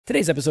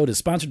Today's episode is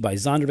sponsored by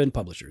Zondervan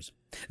Publishers.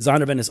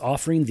 Zondervan is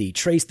offering the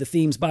Trace the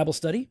Themes Bible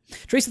Study.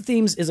 Trace the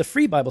Themes is a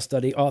free Bible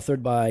study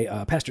authored by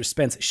Pastor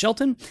Spence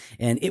Shelton,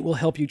 and it will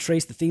help you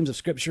trace the themes of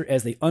Scripture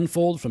as they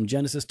unfold from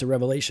Genesis to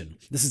Revelation.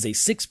 This is a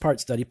 6-part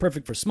study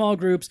perfect for small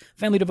groups,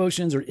 family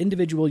devotions, or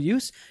individual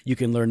use. You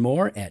can learn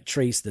more at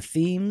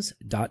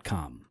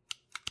tracethethemes.com.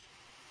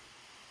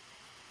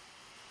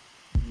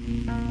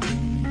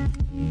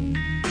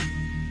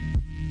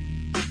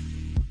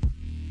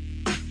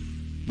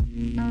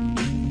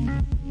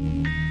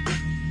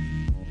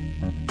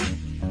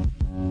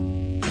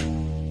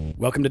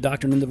 Welcome to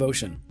Doctrine and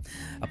Devotion,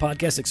 a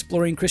podcast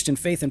exploring Christian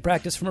faith and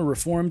practice from a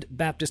Reformed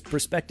Baptist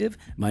perspective.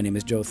 My name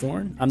is Joe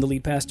Thorne. I'm the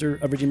lead pastor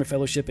of Redeemer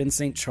Fellowship in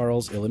St.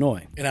 Charles,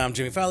 Illinois. And I'm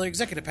Jimmy Fowler,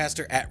 executive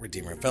pastor at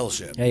Redeemer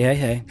Fellowship. Hey.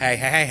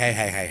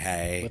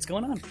 Hey. What's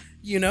going on?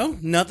 You know,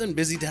 nothing.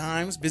 Busy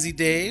times, busy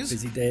days.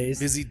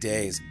 Busy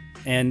days.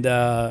 And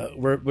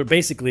we're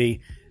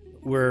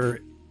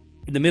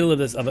in the middle of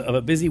a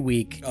busy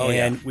week,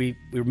 we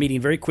were meeting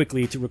very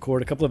quickly to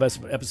record a couple of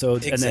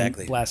episodes and then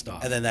blast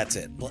off. And then that's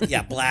it.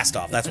 Blast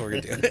off. That's what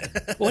we're going to do.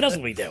 Well, what else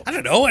will we do? I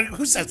don't know.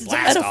 Who says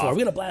blast off? We're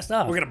going to blast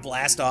off. We're going to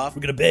blast off.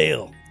 We're going to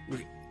bail.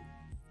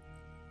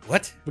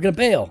 What? We're going to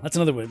bail. That's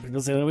another word. People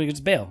say, we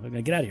just bail. We're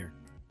going to get out of here.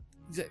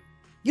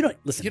 You don't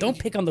listen. Don't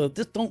pick on the.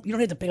 You don't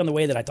have to pick on the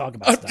way that I talk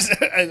about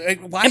stuff.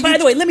 And by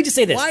the way, let me just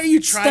say this: why are you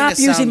trying to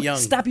sound young?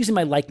 Stop using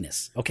my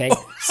likeness, okay?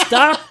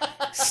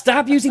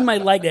 Stop using my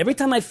likeness. Every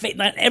time now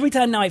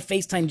I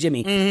FaceTime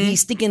Jimmy,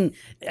 he's thinking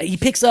he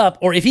picks up,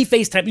 or if he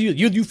FaceTime you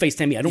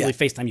FaceTime me. I don't really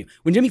FaceTime you.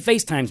 When Jimmy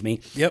FaceTimes me,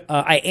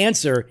 I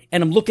answer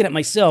and I'm looking at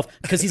myself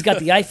because he's got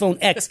the iPhone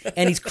X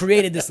and he's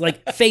created this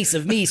like face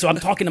of me, so I'm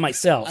talking to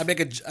myself. I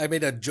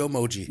made a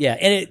Jomoji. Yeah,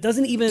 and it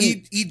doesn't even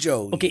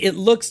Ejoji. Okay, it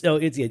looks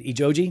it's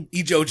Ejoji.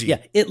 Ejoji. Yeah,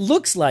 it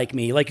looks like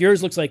me, like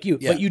yours looks like you,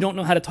 but you don't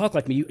know how to talk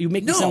like me. You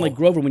make me sound like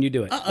Grover when you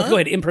do it. Go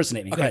ahead,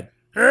 impersonate me. Okay.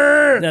 Go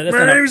ahead.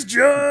 My name's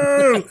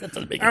Joe.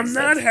 I'm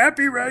not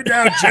happy right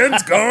now.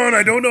 Jen's gone.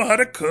 I don't know how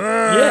to cook.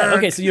 Yeah,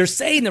 okay, so you're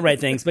saying the right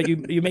things, but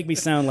you make me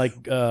sound like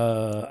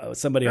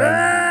somebody.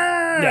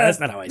 Yeah,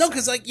 that's not how I sound. No,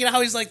 because you know how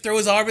he's throw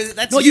his arm.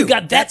 That's no, you. You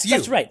got that. That's you.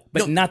 That's right,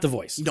 but not the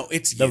voice. No,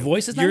 it's you. The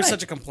voice is not You're right.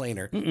 such a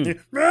complainer.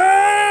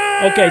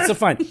 Okay, so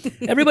fine.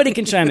 Everybody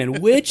can chime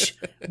in. Which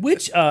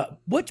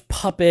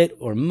puppet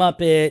or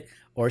Muppet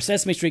or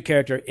Sesame Street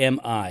character am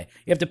I?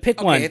 You have to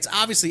pick one. It's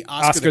obviously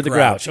Oscar the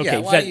Grouch.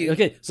 Okay, Yeah,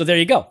 okay. So there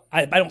you go.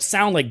 I don't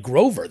sound like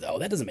Grover though.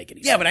 That doesn't make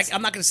any sense. Yeah, but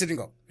I'm not going to sit and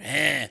go.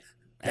 Okay,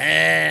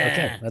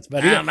 that's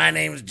better. My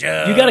name's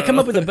Joe. You got to come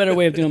up with a better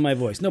way of doing my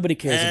voice. Nobody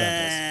cares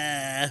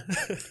about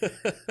this.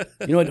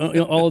 You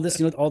know all of this.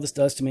 You know what all this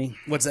does to me?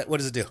 What's that? What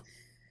does it do?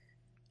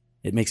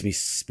 It makes me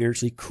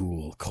spiritually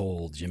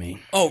cold,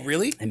 Jimmy. Oh,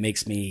 really? It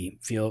makes me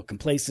feel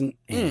complacent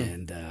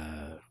and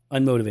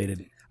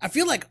unmotivated. I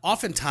feel like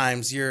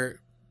oftentimes you're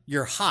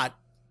hot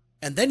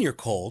and then you're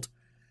cold.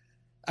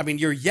 I mean,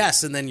 you're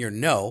yes and then you're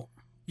no.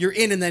 You're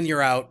in and then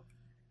you're out.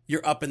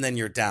 You're up and then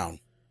you're down.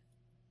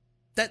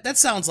 That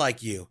sounds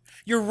like you.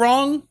 You're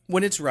wrong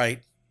when it's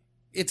right.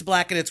 It's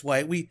black and it's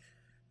white.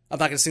 I'm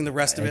not going to sing the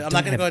rest of it. I'm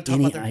not going to go and talk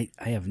about that.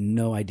 I have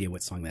no idea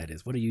what song that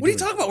is. What are you doing? What are you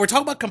talking about? We're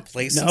talking about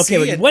complacency.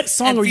 No, okay, what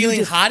song are you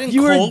feeling hot and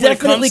you cold? You were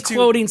definitely when it comes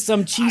quoting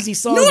some cheesy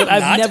song that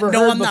I've never heard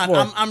before. No, I'm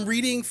not. I'm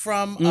reading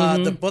from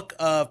the book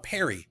of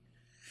Perry,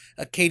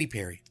 Katy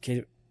Perry.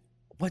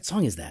 What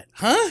song is that?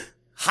 Huh?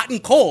 Hot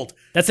and Cold.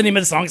 That's the name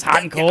of the song. It's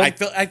Hot and Cold. I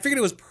figured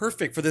it was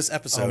perfect for this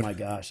episode. Oh my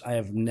gosh, I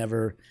have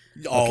never.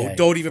 Oh, okay.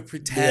 Don't even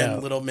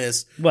pretend, little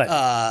miss. What?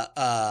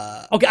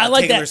 Okay, I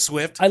like Taylor that.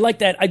 Swift. I like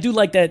that. I do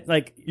like that.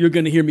 Like you're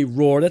going to hear me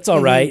roar. That's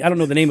all right. I don't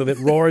know the name of it.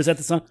 Roar, is that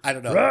the song? I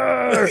don't know.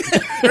 Roar.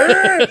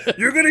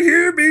 You're going to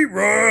hear me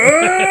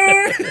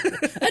roar.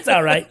 That's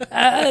all right.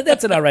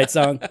 That's an all right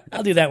song.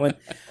 I'll do that one.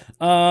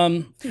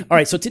 All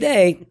right. So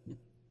today,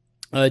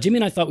 Jimmy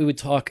and I thought we would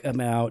talk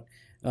about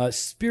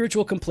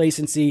spiritual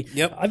complacency.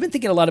 Yep. I've been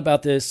thinking a lot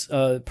about this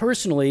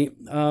personally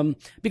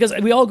because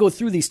we all go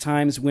through these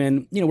times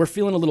when we're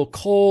feeling a little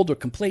cold or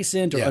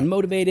complacent or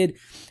unmotivated.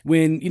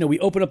 When we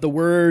open up the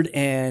Word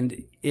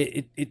and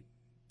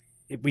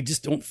we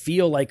just don't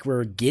feel like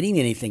we're getting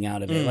anything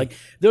out of it. Like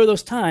there are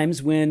those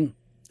times when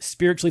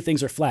spiritually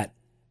things are flat.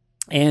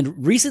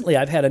 And recently,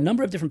 I've had a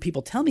number of different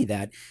people tell me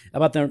that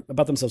about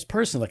themselves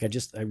personally. Like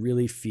I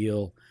really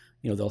feel,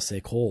 they'll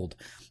say cold.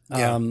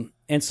 Yeah.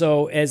 And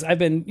so as I've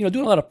been,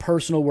 doing a lot of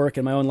personal work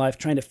in my own life,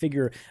 trying to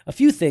figure a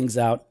few things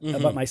out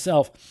about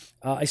myself,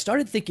 I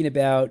started thinking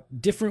about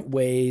different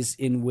ways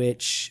in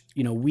which,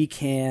 we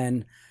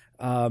can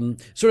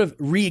sort of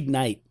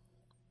reignite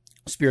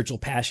spiritual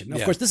passion. Now,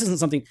 of course, this isn't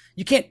something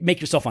you can't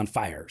make yourself on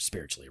fire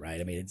spiritually, right?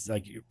 I mean, it's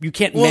like you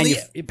can't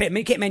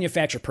can't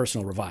manufacture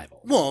personal revival.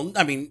 Well,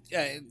 I mean,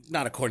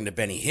 not according to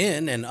Benny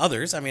Hinn and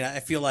others. I mean, I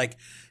feel like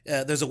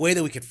there's a way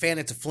that we could fan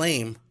into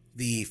flame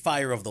the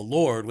fire of the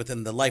Lord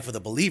within the life of the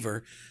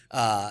believer,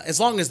 as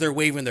long as they're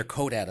waving their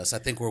coat at us, I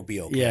think we'll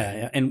be okay.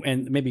 Yeah,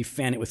 and maybe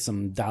fan it with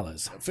some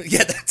dollars.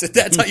 Yeah,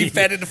 that's how you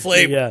fan it to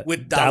flame Yeah,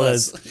 with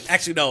dollars.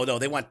 Actually, no,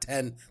 they want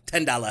 $10,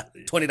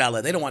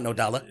 $20. They don't want no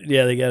dollar.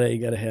 Yeah, you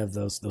gotta have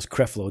those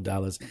Creflo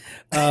dollars.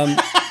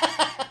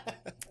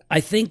 I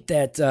think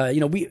that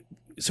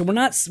we're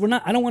not.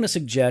 I don't want to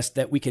suggest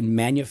that we can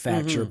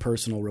manufacture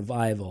personal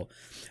revival,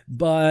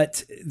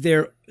 but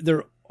the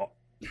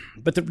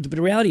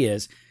reality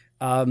is,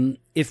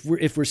 if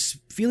we're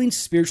feeling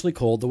spiritually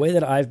cold, the way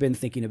that I've been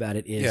thinking about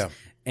it is,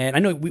 and I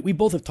know we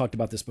both have talked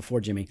about this before,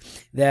 Jimmy,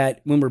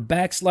 that when we're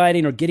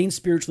backsliding or getting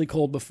spiritually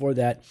cold before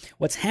that,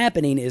 what's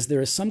happening is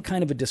there is some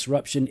kind of a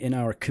disruption in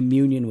our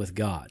communion with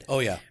God. Oh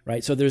yeah,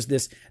 right. So there's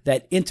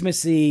that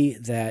intimacy,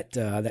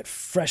 that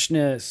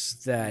freshness,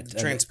 that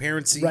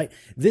transparency, right?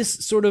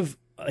 This sort of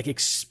like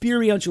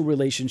experiential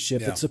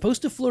relationship that's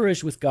supposed to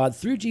flourish with God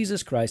through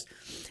Jesus Christ,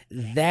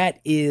 that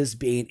is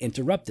being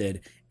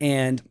interrupted.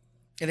 And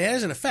it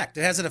has an effect.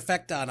 It has an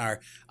effect on our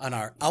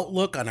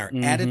outlook, on our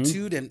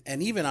attitude,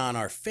 and even on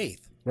our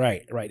faith.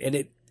 Right.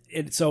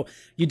 And so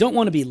you don't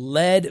want to be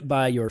led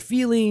by your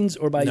feelings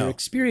or by your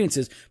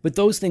experiences, but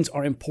those things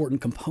are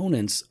important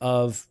components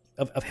of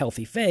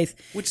healthy faith.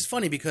 Which is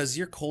funny because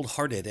you're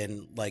cold-hearted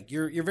and like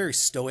you're very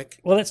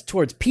stoic. Well, that's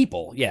towards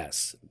people,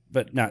 yes,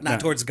 but not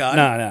towards God.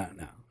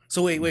 No.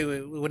 So wait.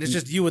 When it's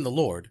just you and the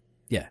Lord.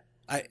 Yeah.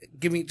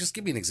 Give me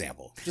an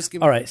example. Just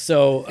give me. All right.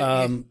 So,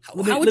 how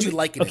would you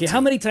like it? Okay.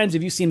 How many times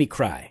have you seen me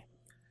cry?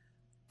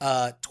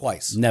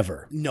 Twice.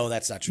 Never. No,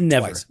 that's not true.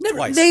 Never.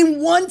 Twice.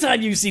 Name one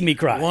time you've seen me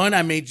cry. One,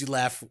 I made you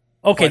laugh.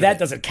 Okay, that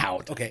doesn't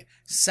count. Okay.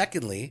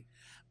 Secondly,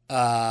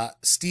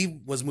 Steve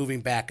was moving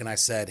back, and I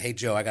said, "Hey,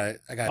 Joe, I gotta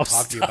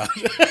talk to you about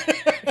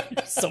it."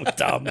 You're so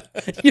dumb.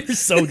 You're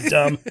so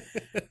dumb.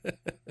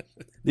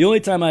 The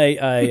only time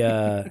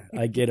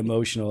I get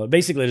emotional,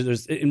 basically,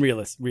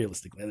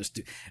 realistically, there's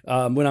two.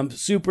 When I'm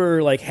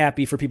super like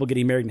happy for people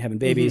getting married and having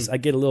babies, I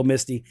get a little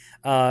misty.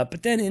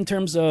 But then in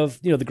terms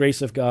of the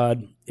grace of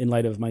God in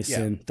light of my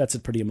sin, that's a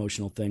pretty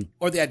emotional thing.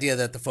 Or the idea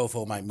that the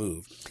fofo might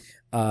move.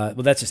 Well,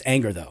 that's just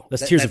anger, though.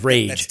 That's tears of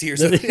rage. That's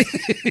tears of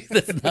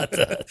That's not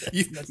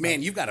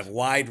you've got a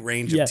wide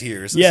range of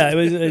tears. Yeah,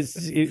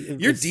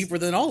 you're deeper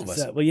than all of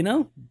us. Well,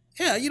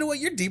 Yeah, you know what?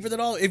 You're deeper than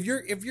all. If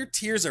your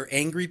tears are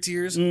angry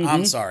tears,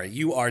 I'm sorry,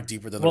 you are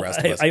deeper than the rest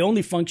of us. I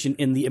only function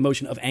in the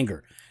emotion of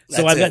anger.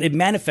 So it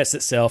manifests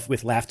itself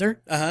with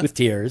laughter, with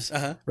tears,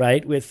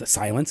 right? With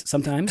silence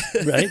sometimes,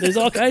 right? There's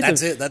all kinds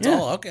That's it. That's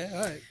all. Okay,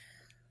 all right.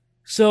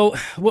 So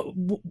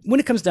when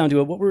it comes down to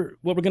it, what we're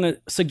going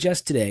to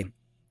suggest today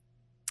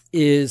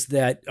is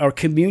that our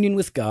communion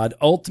with God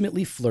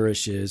ultimately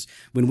flourishes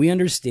when we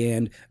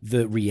understand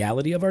the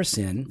reality of our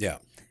sin. Yeah.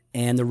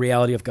 And the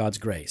reality of God's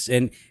grace.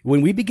 And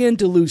when we begin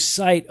to lose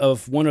sight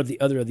of one or the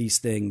other of these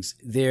things,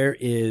 there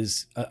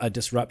is a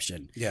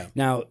disruption. Yeah.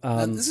 Now,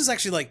 this is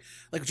actually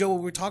like Joe,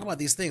 when we're talking about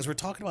these things, we're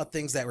talking about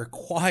things that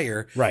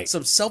require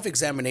some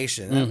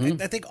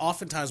self-examination. I think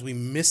oftentimes we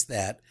miss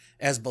that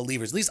as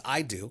believers. At least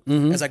I do.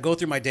 As I go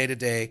through my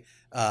day-to-day,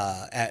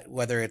 at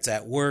whether it's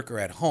at work or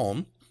at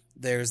home,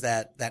 there's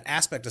that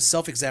aspect of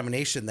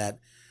self-examination that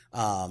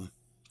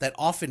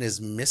often is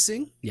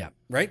missing. Yeah.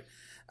 Right?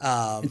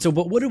 And so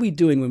what are we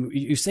doing when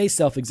you say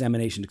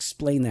self-examination?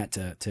 Explain that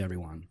to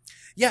everyone.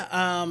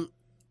 Yeah.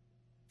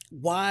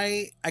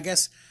 Why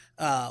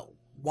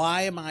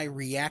am I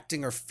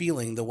reacting or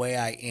feeling the way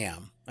I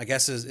am? I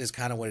guess is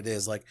kind of what it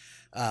is. Like,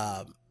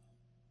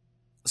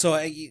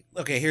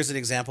 here's an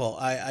example.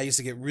 I used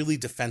to get really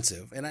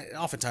defensive, and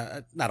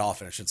not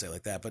often, I shouldn't say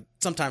like that, but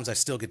sometimes I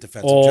still get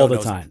defensive. All Joe the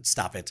time.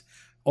 Stop it.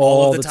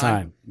 All the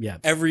time. Yeah.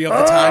 Every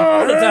other time.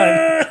 All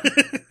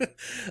the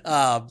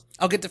time.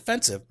 I'll get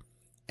defensive.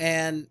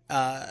 And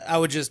I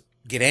would just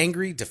get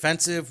angry,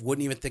 defensive,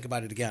 wouldn't even think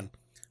about it again,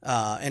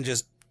 and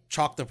just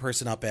chalk the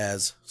person up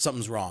as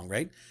something's wrong,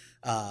 right?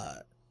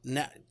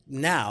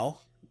 Now,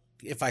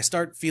 if I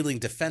start feeling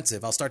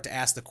defensive, I'll start to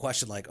ask the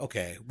question like,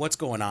 okay, what's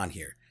going on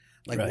here?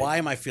 Like, why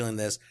am I feeling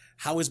this?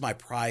 How is my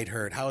pride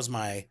hurt? How is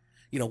my,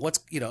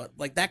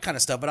 like that kind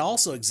of stuff. But I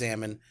also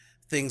examine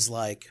things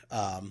like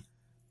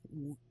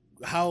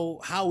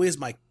how is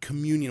my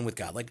communion with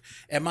God? Like,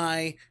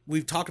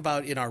 we've talked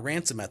about in our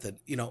ransom method,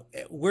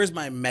 where's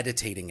my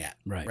meditating at?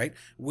 Right?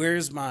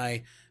 Where's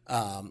my,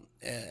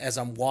 as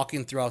I'm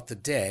walking throughout the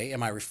day,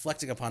 am I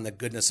reflecting upon the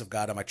goodness of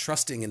God? Am I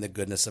trusting in the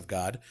goodness of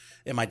God?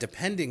 Am I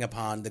depending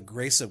upon the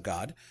grace of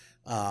God?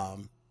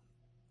 And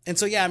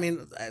so,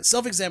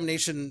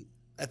 self-examination,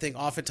 I think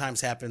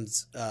oftentimes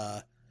happens,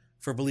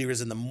 for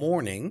believers in the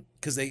morning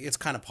because it's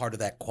kind of part of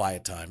that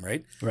quiet time.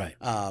 Right. Right.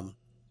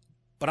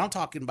 But I'm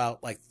talking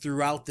about like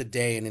throughout the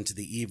day and into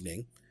the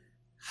evening,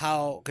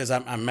 because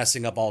I'm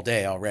messing up all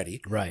day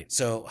already. Right.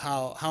 So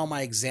how am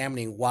I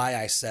examining why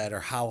I said or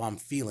how I'm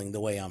feeling the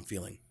way I'm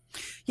feeling?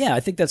 Yeah, I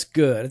think that's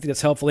good. I think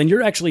that's helpful. And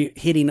you're actually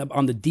hitting up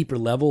on the deeper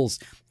levels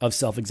of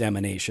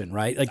self-examination,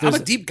 right? Like I'm a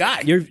deep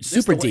guy. You're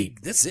super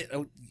deep. That's it.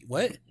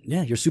 What?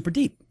 Yeah, you're super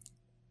deep.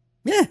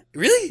 Yeah.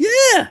 Really?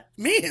 Yeah.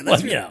 Man,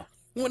 that's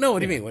Well, no, what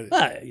do you mean?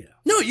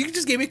 No, you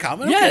just gave me a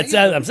comment. Yeah,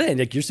 Okay, I'm saying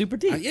like you're super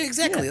deep. yeah,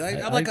 exactly.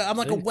 I'm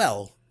like a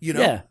well, you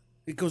know. Yeah.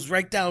 It goes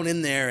right down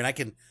in there, and I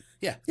can.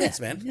 Yeah, thanks,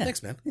 man. Yeah.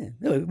 Thanks, man. Yeah.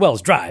 The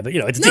well's dry, but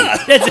it's deep.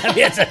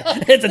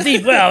 It's a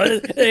deep well.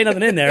 There ain't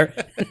nothing in there.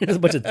 There's a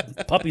bunch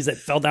of puppies that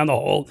fell down the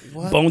hole.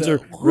 Bones are.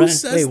 Who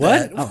says Wait,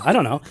 what? that? Oh, I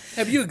don't know.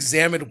 Have you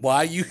examined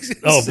why you?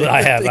 Oh, but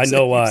I have. I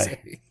know you why.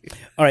 say?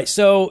 All right,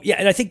 so yeah,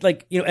 and I think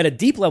at a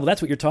deep level,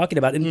 that's what you're talking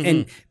about,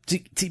 and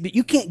but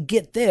you can't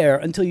get there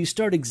until you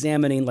start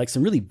examining like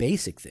some really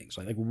basic things,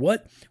 like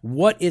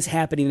what is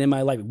happening in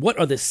my life, what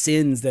are the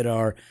sins that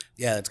are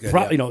that's good,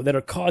 that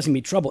are causing me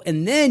trouble,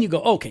 and then you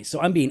go, okay,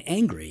 so I'm being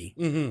angry.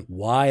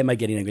 Why am I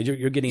getting angry?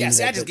 You're getting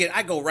see,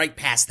 I go right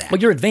past that. Well,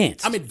 you're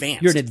advanced. I'm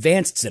advanced. You're an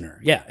advanced sinner.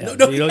 Yeah,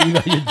 No. you're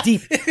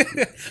deep.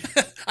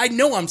 I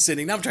know I'm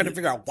sinning. Now I'm trying to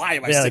figure out why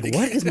am I sinning.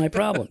 Like, what is my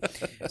problem?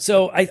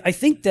 So I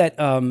think that.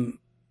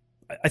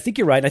 I think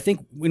you're right. I think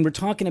when we're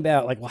talking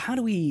about like, well, how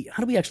do we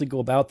actually go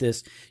about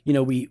this?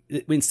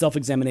 In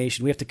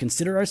self-examination, we have to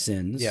consider our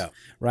sins. Yeah.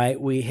 Right.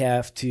 We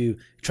have to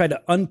try to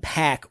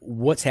unpack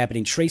what's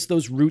happening, trace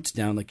those roots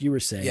down, like you were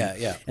saying.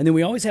 Yeah. And then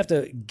we always have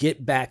to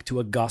get back to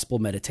a gospel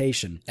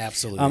meditation.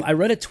 Absolutely. I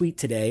read a tweet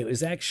today. It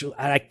was actually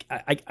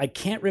I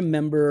can't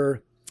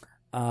remember.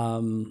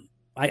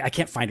 I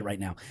can't find it right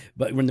now,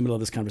 but we're in the middle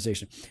of this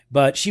conversation.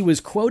 But she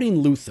was quoting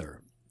Luther.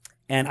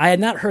 And I had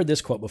not heard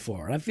this quote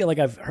before. And I feel like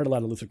I've heard a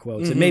lot of Luther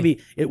quotes. And maybe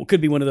it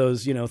could be one of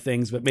those,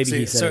 things, but maybe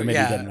he said it or maybe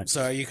he didn't.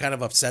 So are you kind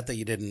of upset that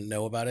you didn't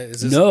know about it?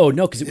 Is this, no,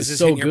 because it was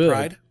so good.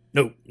 Pride?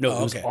 No, it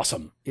was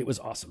awesome. It was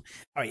awesome.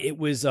 All right, it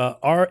was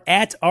at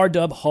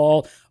RW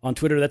Hall on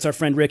Twitter. That's our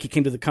friend Rick. He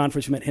came to the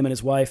conference. We met him and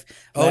his wife.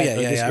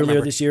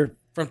 Earlier this year.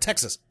 From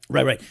Texas.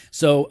 Right.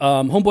 So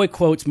Homeboy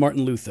quotes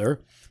Martin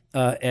Luther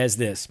as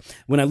this: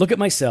 "When I look at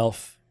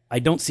myself, I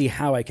don't see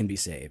how I can be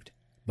saved.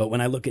 But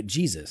when I look at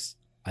Jesus,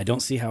 I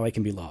don't see how I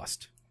can be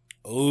lost."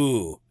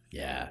 Ooh.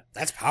 Yeah.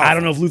 That's powerful. I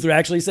don't know if Luther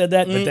actually said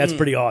that, but that's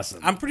pretty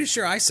awesome. I'm pretty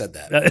sure I said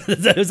that.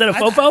 Is that a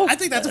fofo? I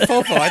think that's a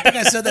fofo. I think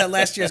I said that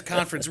last year's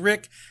conference.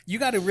 Rick, you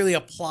got to really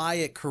apply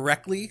it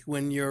correctly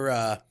when you're...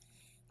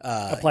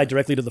 applied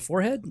directly to the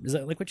forehead? Is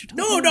that like what you're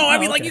talking about? No. I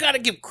mean, like, you got to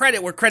give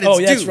credit where credit's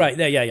due. Oh, that's right.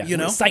 Yeah. You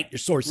know? Cite your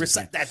sources.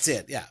 That's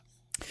it, yeah.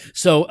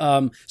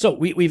 So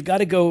we've got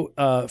to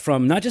go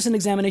from not just an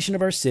examination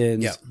of our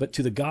sins, but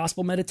to the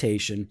gospel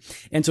meditation.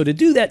 And so to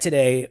do that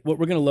today, what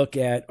we're going to look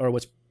at are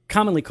what's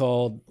commonly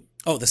called...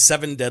 Oh, the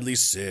 7 deadly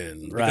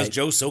sins. Right. Because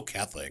Joe's so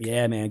Catholic.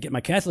 Yeah, man. Get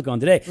my Catholic on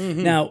today.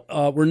 Now,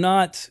 we're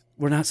not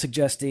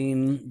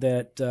suggesting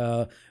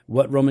that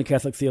what Roman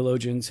Catholic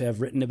theologians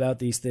have written about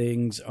these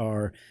things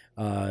are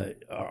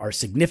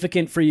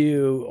significant for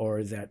you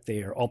or that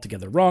they are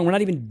altogether wrong. We're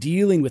not even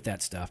dealing with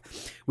that stuff.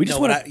 We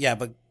just want to...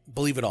 but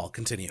believe it all.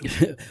 Continue.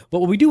 But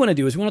what we do want to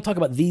do is we want to talk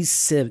about these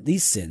sins,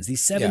 these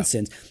 7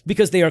 sins,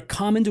 because they are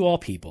common to all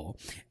people,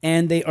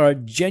 and they are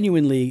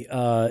genuinely,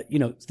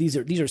 these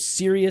are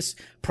serious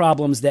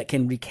problems that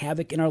can wreak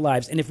havoc in our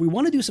lives. And if we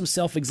want to do some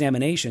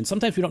self-examination,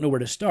 sometimes we don't know where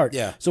to start.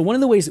 Yeah. So one of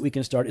the ways that we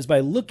can start is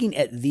by looking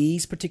at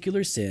these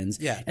particular sins,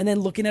 and then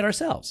looking at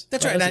ourselves.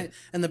 That's right.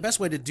 And the best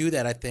way to do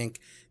that, I think,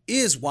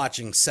 is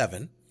watching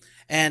 7.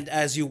 And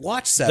as you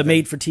watch 7, the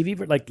made for TV,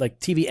 like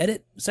TV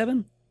edit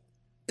 7.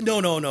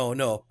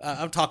 No.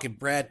 I'm talking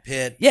Brad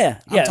Pitt. Yeah.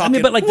 Talking, I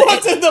mean, but like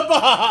what's in the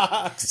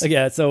box?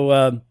 Yeah.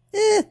 So,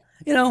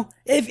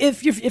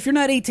 if you're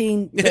not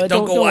 18,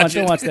 don't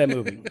watch that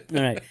movie.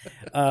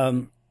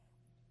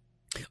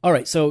 All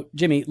right. So,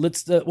 Jimmy,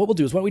 let's. What we'll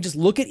do is why don't we just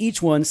look at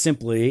each one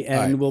simply,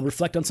 and we'll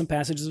reflect on some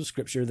passages of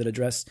Scripture that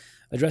address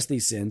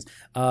these sins.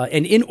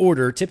 And in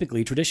order,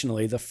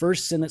 traditionally, the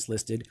first sin that's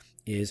listed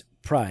is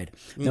pride.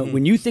 Now,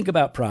 when you think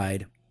about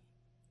pride,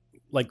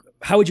 like,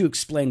 how would you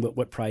explain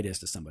what pride is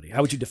to somebody?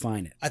 How would you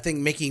define it? I think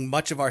making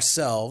much of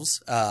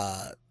ourselves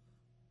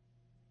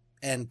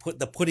and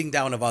putting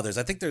down of others.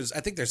 I think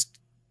there's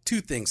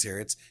 2 things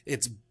here.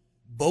 It's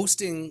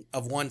boasting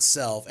of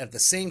oneself at the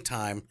same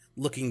time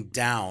looking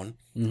down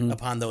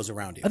upon those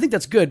around you. I think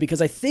that's good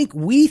because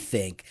we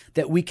think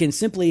that we can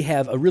simply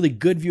have a really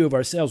good view of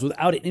ourselves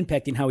without it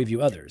impacting how we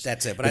view others.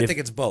 That's it. But I think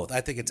it's both.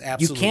 I think it's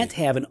absolutely... You can't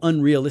have an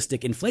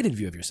unrealistic, inflated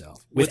view of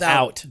yourself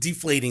without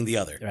deflating the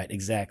other. Right,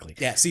 exactly.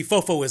 Yeah, see,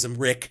 fofoism,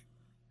 Rick.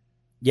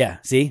 Yeah,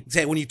 see?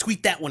 Say, when you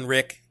tweet that one,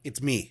 Rick,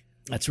 it's me.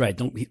 That's right.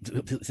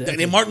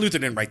 Martin Luther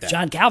didn't write that.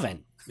 John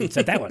Calvin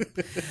said that one.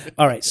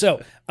 All right. So,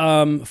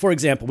 for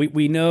example,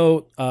 we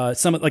know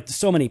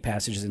so many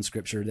passages in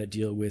Scripture that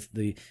deal with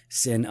the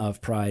sin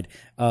of pride.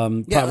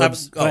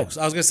 Proverbs. I was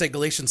going to say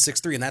Galatians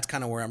 6:3, and that's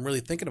kind of where I'm really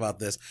thinking about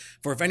this.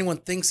 For if anyone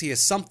thinks he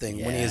is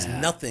something when he is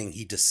nothing,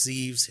 he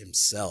deceives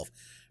himself.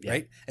 Yeah.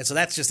 Right. And so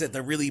that's just it.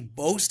 The really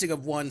boasting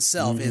of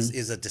oneself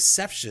is a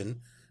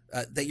deception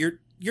that you're.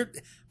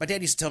 My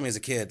dad used to tell me as a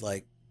kid,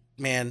 like,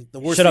 man, the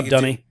worst. Shut up,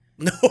 dummy.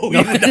 No,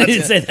 he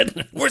didn't say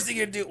that. Worst thing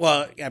you can do.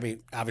 Well, I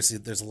mean, obviously,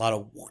 there's a lot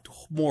of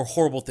more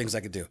horrible things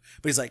I could do.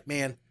 But he's like,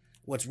 man,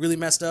 what's really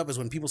messed up is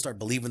when people start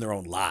believing their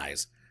own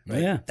lies.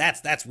 Right? Yeah.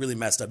 That's really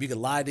messed up. You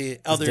can lie to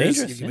others.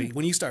 dangerous,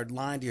 When you start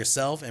lying to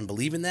yourself and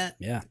believing that,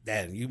 Yeah.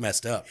 then you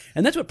messed up.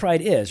 And that's what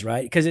pride is,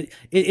 right? Because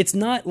it's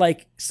not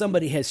like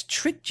somebody has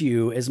tricked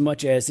you as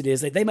much as it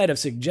is that they might have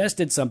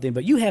suggested something,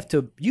 but you have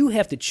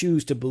to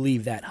choose to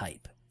believe that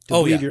hype, to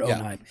believe your own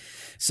hype.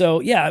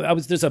 So yeah,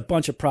 there's a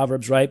bunch of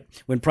proverbs, right?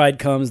 When pride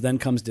comes, then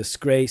comes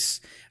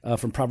disgrace,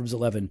 from Proverbs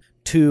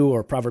 11:2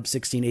 or Proverbs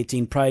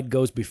 16:18. Pride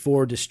goes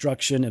before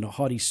destruction, and a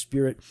haughty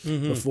spirit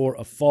before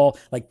a fall.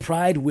 Like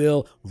pride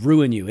will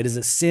ruin you. It is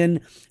a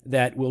sin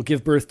that will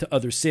give birth to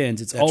other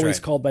sins. It's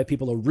always called by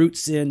people a root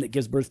sin that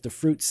gives birth to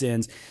fruit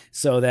sins.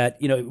 So that,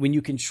 when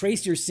you can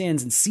trace your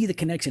sins and see the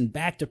connection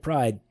back to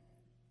pride,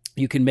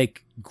 you can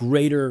make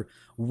greater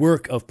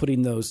work of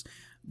putting those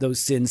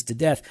sins to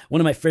death.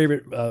 One of my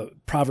favorite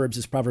proverbs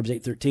is Proverbs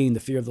 8:13. The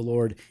fear of the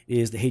Lord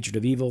is the hatred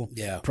of evil.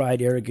 Yeah.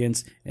 Pride,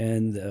 arrogance,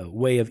 and the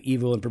way of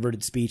evil and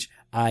perverted speech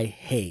I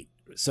hate.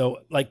 So,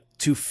 like,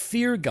 to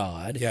fear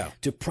God,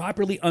 to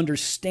properly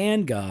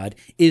understand God,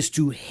 is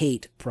to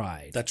hate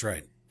pride. That's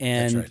right.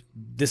 And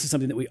this is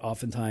something that we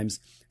oftentimes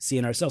see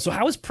in ourselves. So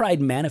how is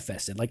pride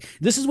manifested? Like,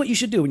 this is what you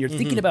should do when you're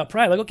thinking about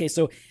pride. Like, okay,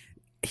 so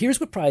here's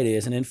what pride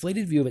is, an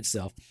inflated view of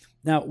itself.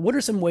 Now, what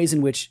are some ways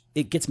in which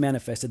it gets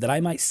manifested that I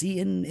might see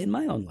in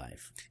my own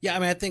life? Yeah, I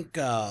mean, I think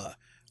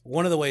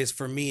one of the ways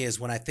for me is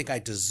when I think I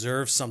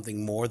deserve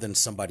something more than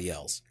somebody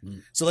else.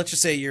 So let's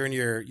just say you're in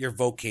your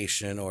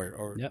vocation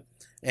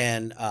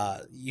and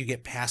you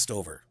get passed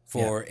over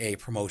for a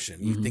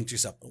promotion. You think to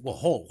yourself,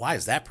 well, why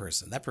is that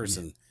person? That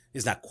person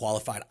is not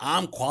qualified.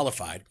 I'm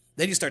qualified.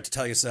 Then you start to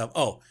tell yourself,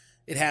 oh,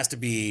 it has to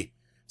be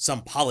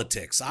some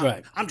politics.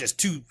 I'm just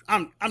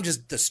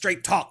the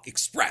straight talk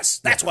express.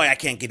 That's why I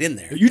can't get in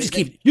there. You're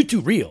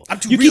too real. I'm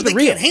too real. They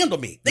can't handle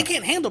me. They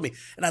can't handle me.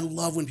 And I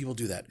love when people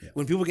do that. Yeah.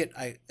 When people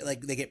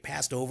they get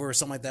passed over or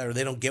something like that, or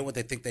they don't get what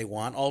they think they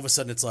want. All of a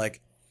sudden it's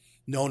like,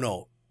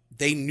 no,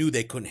 they knew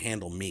they couldn't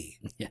handle me.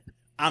 Yeah.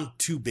 I'm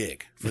too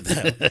big for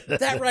them.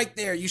 That right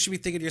there, you should be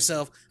thinking to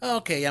yourself, oh,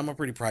 okay, I'm a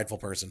pretty prideful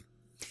person.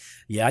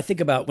 Yeah,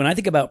 when I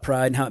think about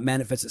pride and how it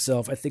manifests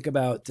itself, I think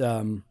about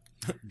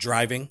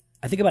driving.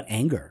 I think about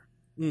anger.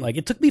 Like,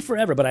 it took me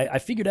forever, but I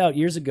figured out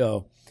years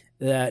ago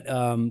that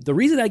the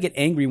reason I get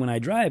angry when I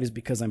drive is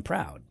because I'm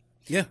proud.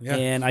 Yeah.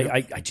 And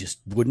I just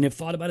wouldn't have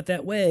thought about it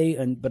that way.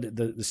 But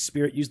the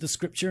Spirit used the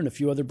Scripture and a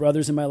few other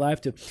brothers in my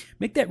life to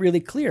make that really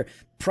clear.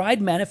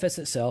 Pride manifests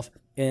itself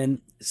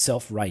in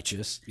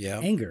self-righteous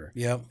anger.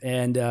 Yeah.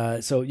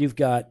 And so you've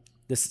got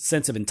this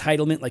sense of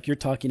entitlement, like you're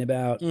talking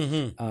about.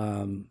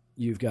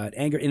 You've got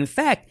anger. And in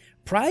fact,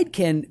 pride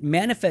can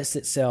manifest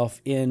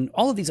itself in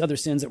all of these other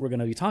sins that we're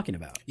going to be talking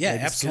about. Yeah,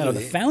 like absolutely. It's kind of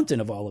the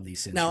fountain of all of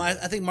these sins. Now, I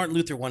think Martin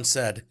Luther once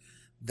said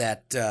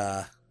that,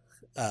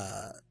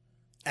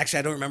 actually,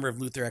 I don't remember if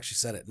Luther actually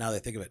said it, now that I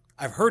think of it.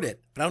 I've heard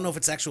it, but I don't know if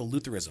it's actual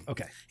Lutheranism.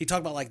 Okay. He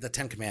talked about, like, the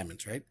 10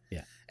 Commandments, right?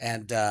 Yeah.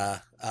 And,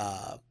 the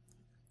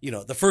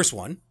first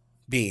one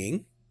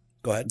being...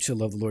 Go ahead. You should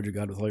love the Lord your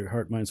God with all your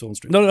heart, mind, soul, and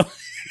strength. No.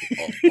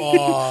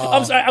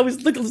 I'm sorry. I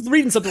was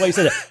reading something while you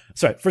said that.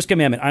 Sorry. First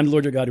commandment. I'm the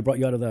Lord your God who brought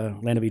you out of the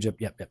land of Egypt.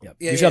 Yep.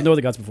 You shall have no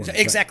other gods before me.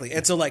 Exactly. Right.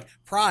 And so, like,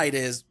 pride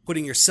is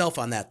putting yourself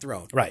on that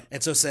throne. Right.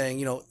 And so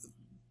saying,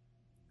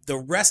 the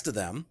rest of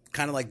them,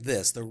 kind of like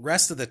this, the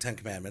rest of the 10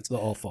 Commandments. They'll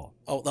all fall.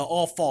 Oh, they'll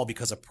all fall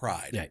because of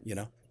pride. Yeah.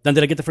 Then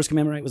did I get the first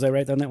commandment right? Was I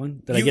right on that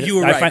one? Did I get it? You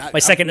were right. My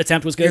second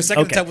attempt was good? Your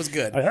second attempt was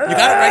good. You got it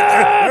right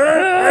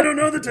there. I don't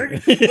know the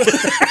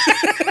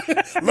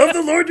Love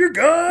the Lord your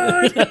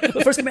God.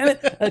 The first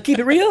commandment, keep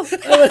it real. I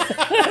don't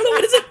know,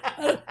 what is it?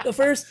 The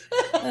first,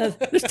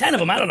 there's 10 of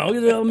them. I don't know.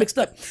 They're all mixed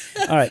up.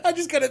 All right. I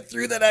just kind of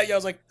threw that at you. I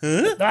was like,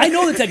 huh? I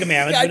know the 10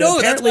 commandments. I know.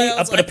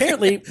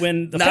 Apparently,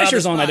 when the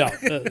pressure's on, I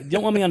don't. You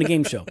don't want me on a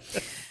game show.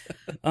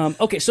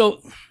 Okay,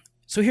 so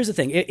here's the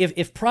thing.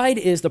 If pride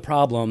is the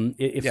problem,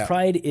 if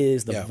pride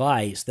is the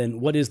vice,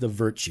 then what is the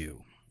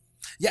virtue?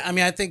 Yeah, I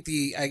mean, I think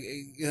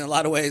in a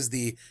lot of ways,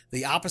 the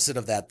opposite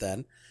of that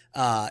then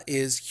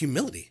is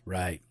humility.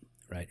 Right.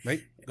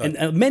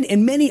 And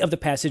many of the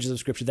passages of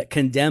Scripture that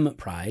condemn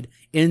pride,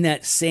 in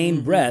that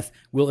same breath,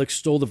 will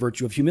extol the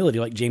virtue of humility,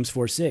 like James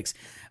 4:6.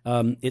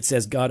 It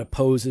says, God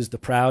opposes the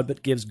proud,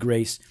 but gives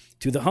grace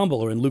to the humble.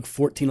 Or in Luke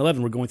 14:11,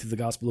 we're going through the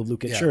Gospel of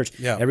Luke at church.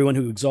 Yeah. Everyone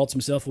who exalts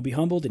himself will be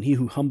humbled, and he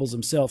who humbles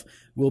himself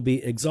will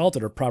be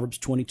exalted. Or Proverbs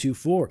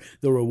 22:4,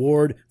 the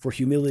reward for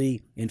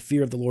humility and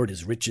fear of the Lord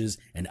is riches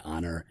and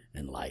honor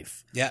and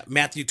life. Yeah,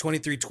 Matthew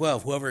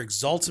 23:12, whoever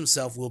exalts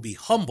himself will be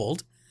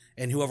humbled,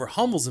 and whoever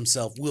humbles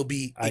himself will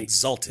be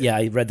exalted. Yeah,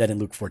 I read that in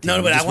Luke 14.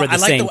 No, but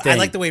I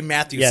like the way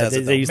Matthew says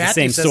it. They use the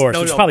same source.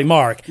 It's probably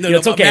Mark.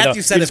 It's okay.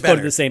 Matthew said it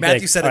better.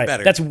 Matthew said it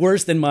better. That's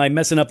worse than my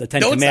messing up the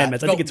 10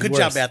 Commandments. I think it's good worse.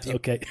 Job, Matthew.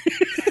 Okay.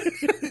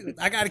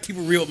 I got to keep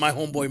it real with my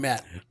homeboy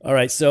Matt. All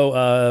right,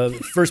 so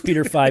 1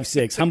 Peter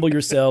 5:6, humble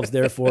yourselves,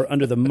 therefore,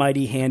 under the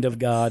mighty hand of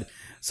God,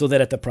 so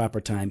that at the proper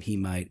time he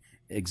might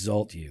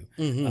exalt you.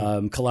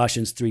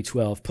 Colossians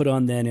 3:12, put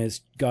on then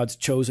as God's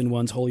chosen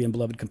ones, holy and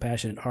beloved,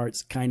 compassionate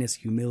hearts, kindness,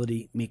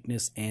 humility,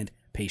 meekness, and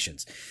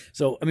patience.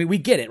 So, I mean, we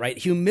get it, right?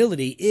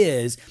 Humility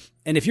is,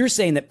 and if you're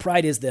saying that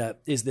pride is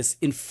this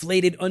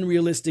inflated,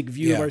 unrealistic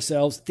view of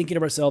ourselves, thinking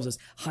of ourselves as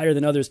higher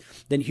than others,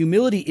 then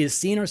humility is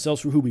seeing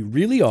ourselves for who we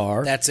really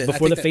are. That's it.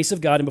 Before the face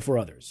of God and before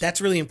others.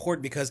 That's really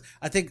important because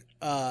I think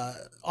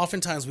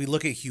oftentimes we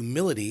look at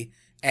humility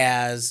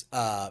as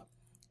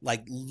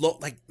like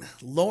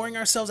lowering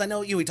ourselves. I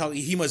know we talk.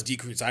 He must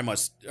decrease.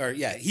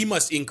 He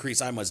must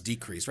increase. I must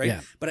decrease. Right.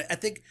 Yeah. But I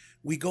think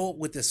we go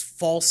with this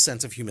false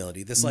sense of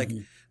humility. This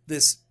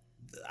this.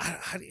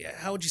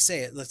 How would you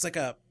say it? It's like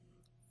a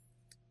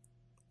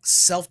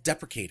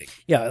self-deprecating.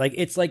 Yeah. Like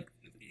it's like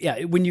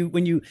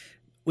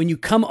when you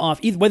come off,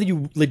 either whether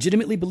you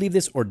legitimately believe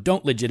this or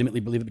don't legitimately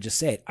believe it, but just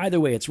say it.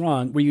 Either way, it's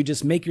wrong. Where you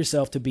just make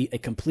yourself to be a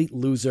complete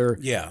loser,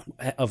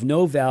 of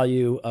no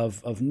value,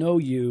 of no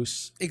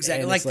use.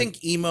 Exactly. Like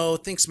think emo,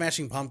 think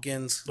Smashing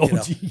Pumpkins.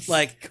 Geez.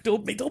 Like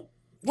don't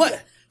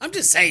what? I'm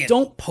just saying.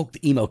 Don't poke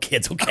the emo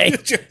kids, okay?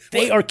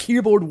 They are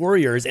keyboard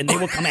warriors, and they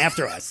will come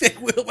after us. They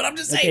will, but I'm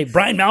just saying. Okay,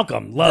 Brian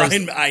Malcolm loves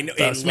I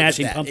know,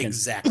 Smashing Pumpkins.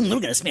 Exactly. We're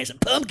gonna smash some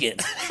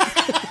pumpkins.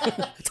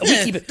 So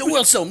we keep it. The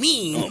world's so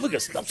mean. Oh, look, I'm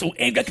so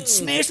angry. I can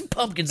smash some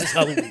pumpkins this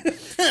Halloween.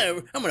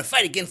 I'm gonna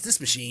fight against this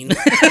machine.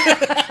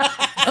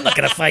 I'm not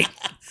gonna fight.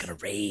 I'm gonna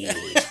rage.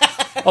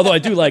 Although I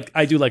do like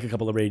a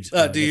couple of rage.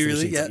 Do you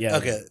really? Yeah.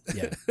 Okay.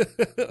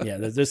 Yeah.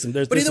 There's some.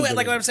 But either way,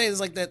 like what I'm saying is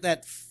like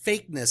that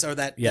fakeness or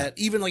that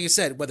even like you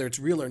said, whether it's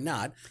real or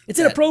not, it's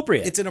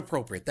inappropriate. It's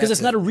inappropriate because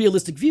it's not a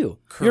realistic view.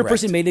 Correct. You're a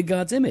person made in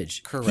God's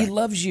image. Correct. He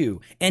loves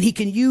you and he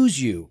can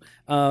use you.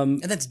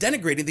 And that's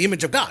denigrating the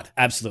image of God.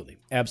 Absolutely.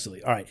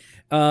 All right.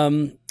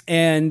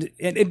 And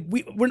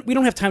we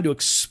don't have time to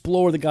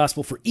explore the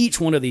gospel for each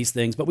one of these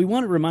things, but we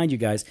want to remind you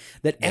guys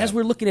that as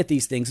we're looking at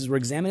these things, as we're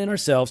examining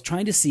ourselves,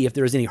 trying to see if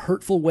there is any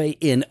hurtful way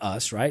in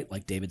us, right?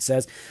 Like David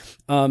says,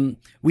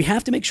 we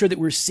have to make sure that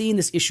we're seeing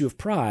this issue of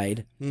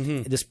pride,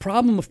 this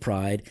problem of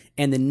pride,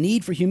 and the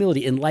need for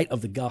humility in light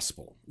of the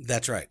gospel.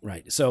 That's right.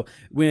 Right. So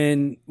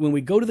when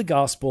we go to the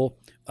gospel,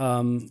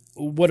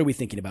 what are we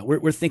thinking about?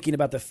 We're thinking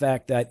about the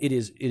fact that it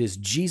is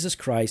Jesus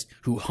Christ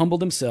who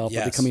humbled himself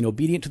by becoming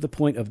obedient to the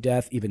point of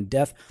death, even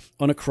death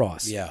on a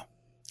cross. Yeah.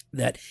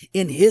 That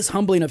in his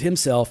humbling of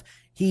himself,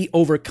 he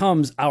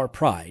overcomes our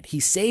pride. He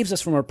saves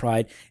us from our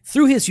pride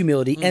through his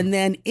humility, and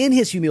then in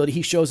his humility,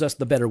 he shows us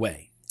the better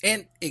way.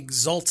 And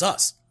exalts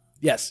us.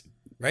 Yes.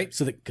 Right?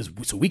 So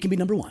we can be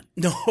number one.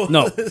 No.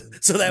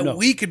 So that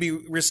we could be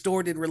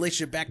restored in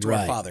relationship back to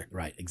our Father.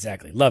 Right.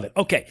 Exactly. Love it.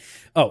 Okay.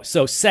 Oh,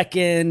 so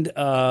second,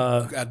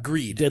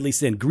 greed. Deadly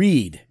sin.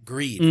 Greed.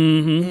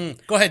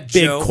 Go ahead,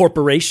 Joe. Big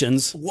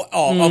corporations.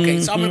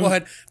 Okay. So I'm going to go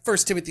ahead. 1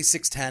 Timothy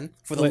 6:10.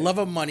 For the love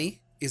of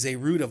money is a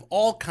root of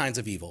all kinds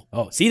of evil.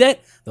 Oh, see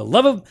that? The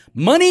love of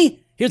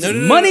money.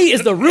 Money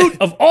is the root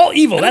of all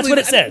evil. That's what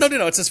it says.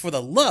 No. It says for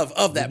the love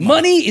of that money.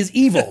 Money is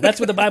evil. That's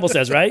what the Bible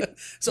says, right?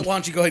 So why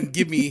don't you go ahead and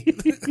give me...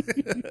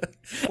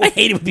 I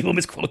hate it when people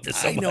misquote this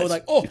so much. I know,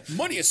 like,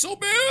 money is so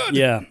bad.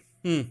 Yeah.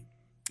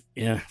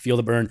 Yeah, feel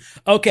the burn.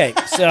 Okay,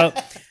 so...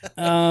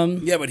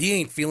 yeah, but he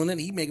ain't feeling it.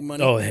 He making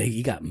money. Oh, hey,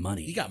 he got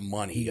money. Yeah,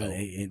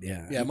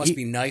 it must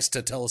be nice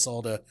to tell us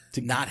all to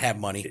not have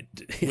money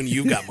when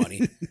you got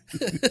money.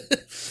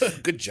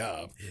 Good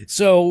job.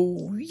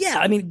 So, yeah,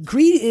 I mean,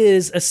 greed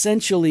is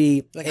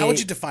essentially... Like, how would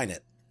you define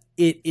it?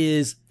 It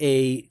is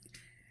a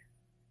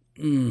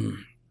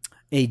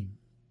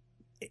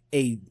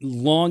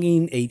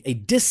longing, a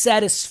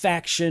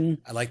dissatisfaction...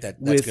 I like that.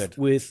 That's good.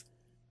 With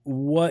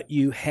what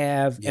you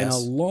have and a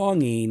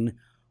longing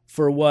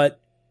for what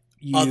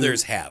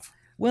others have.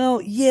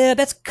 Well, yeah,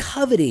 that's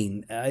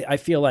coveting. I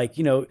feel like,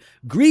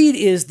 greed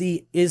is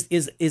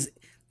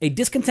a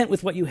discontent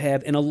with what you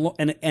have and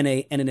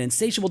an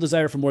insatiable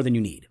desire for more than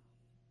you need.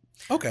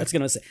 Okay. That's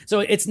going to say.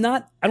 So it's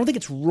not, I don't think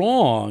it's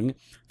wrong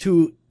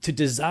to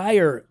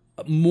desire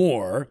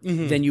more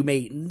than you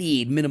may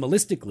need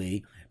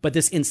minimalistically, but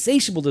this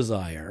insatiable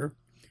desire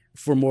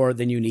for more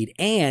than you need,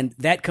 and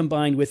that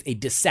combined with a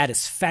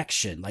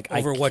dissatisfaction, like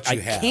over what you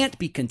have. I can't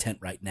be content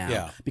right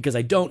now because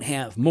I don't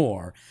have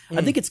more.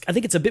 I think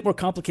it's a bit more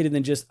complicated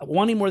than just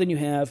wanting more than you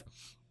have.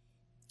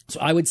 So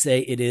I would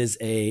say it is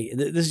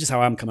this is just how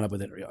I'm coming up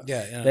with it.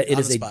 That it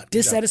is a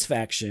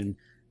dissatisfaction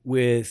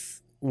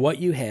with what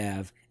you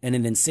have and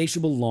an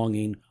insatiable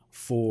longing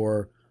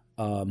for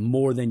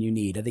more than you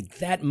need. I think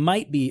that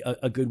might be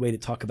a good way to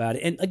talk about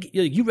it. And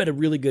you read a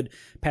really good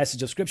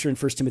passage of scripture in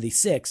 1 Timothy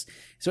 6.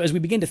 So as we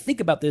begin to think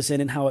about this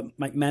and how it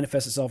might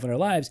manifest itself in our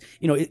lives,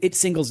 it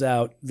singles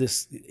out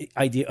this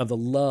idea of the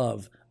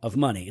love of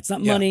money. It's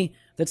not money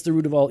that's the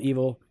root of all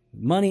evil.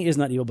 Money is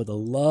not evil, but the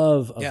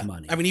love of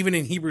money. I mean, even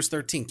in Hebrews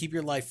 13, keep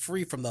your life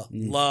free from the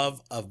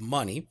love of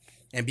money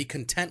and be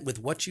content with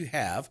what you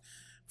have.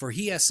 For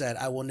he has said,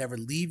 I will never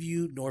leave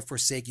you nor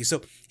forsake you.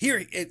 So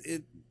here,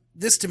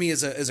 this to me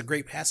is a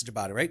great passage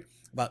about it, right?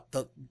 About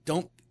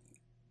don't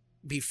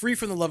be free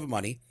from the love of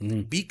money,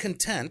 be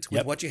content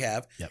with what you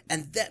have,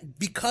 and that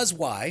because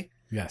why?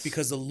 Yes,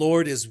 because the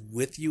Lord is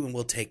with you and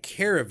will take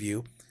care of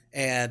you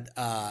and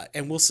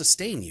will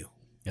sustain you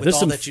with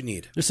all that you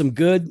need. There's some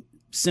good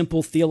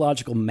simple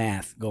theological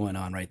math going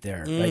on right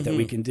there, right? That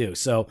we can do.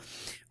 So,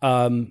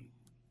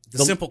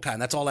 the simple kind.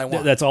 That's all I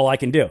want. That's all I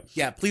can do.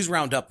 Yeah, please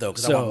round up though,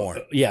 because I want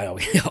more. Yeah,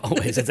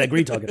 always. It's that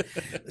greed talking.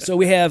 So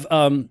we have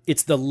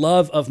it's the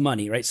love of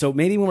money, right? So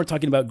maybe when we're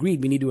talking about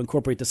greed, we need to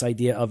incorporate this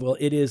idea of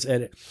it is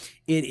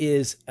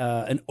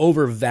an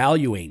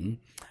overvaluing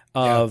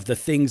of the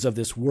things of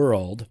this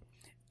world,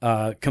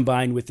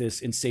 combined with this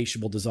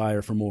insatiable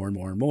desire for more and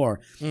more and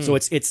more. So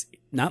it's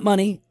not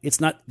money. It's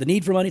not the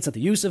need for money. It's not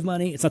the use of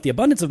money. It's not the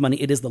abundance of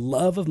money. It is the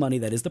love of money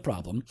that is the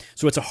problem.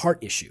 So it's a heart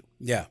issue.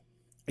 Yeah,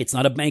 it's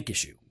not a bank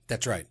issue.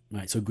 That's right.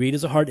 Right. So greed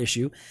is a heart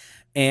issue.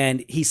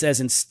 And he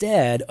says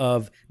instead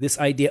of this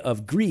idea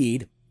of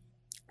greed,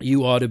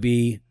 you ought to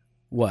be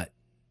what?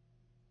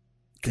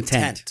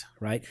 Content.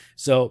 Right?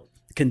 So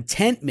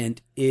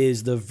contentment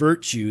is the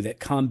virtue that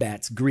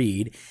combats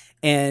greed.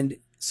 And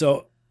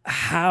so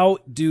how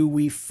do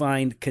we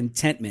find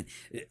contentment?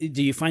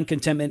 Do you find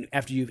contentment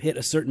after you've hit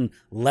a certain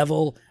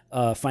level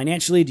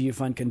financially? Do you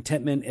find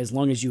contentment as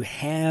long as you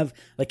have,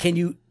 like, are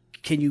you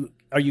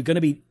going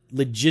to be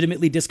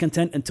legitimately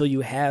discontent until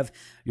you have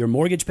your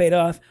mortgage paid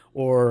off,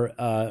 or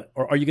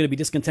are you going to be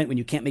discontent when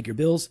you can't make your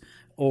bills,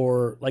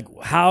 or like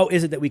how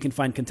is it that we can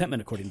find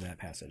contentment according to that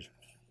passage?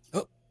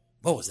 Oh,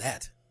 what was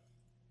that?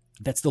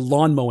 That's the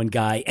lawn mowing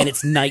guy, and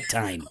it's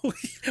nighttime.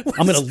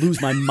 I'm going to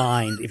lose my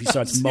mind if he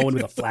starts mowing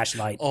with a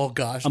flashlight. Oh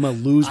gosh, I'm going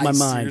to lose my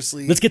mind.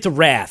 Seriously? Let's get to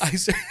wrath.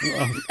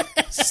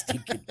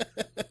 Stinking.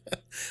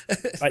 All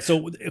right,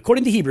 so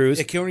according to Hebrews,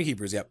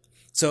 yep.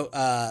 So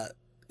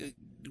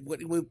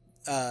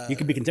you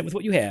can be content with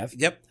what you have.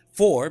 Yep.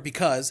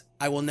 Because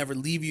I will never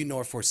leave you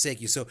nor forsake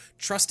you. So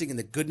trusting in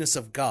the goodness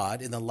of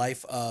God in the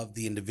life of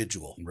the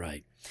individual.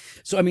 Right.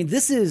 So, I mean,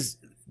 that's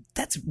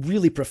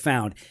really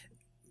profound.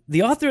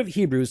 The author of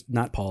Hebrews,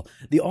 not Paul,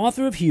 the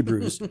author of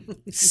Hebrews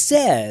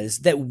says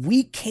that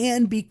we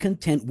can be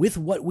content with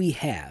what we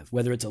have,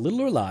 whether it's a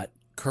little or a lot.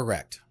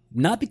 Correct.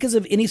 Not because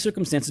of any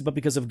circumstances, but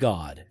because of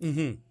God.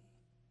 Mm-hmm.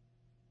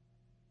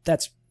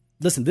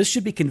 Listen, this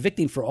should be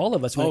convicting for all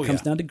of us when it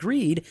comes down to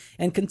greed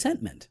and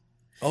contentment.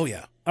 Oh,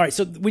 yeah. All right,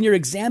 so when you're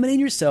examining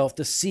yourself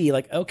to see,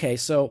 like, okay,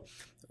 so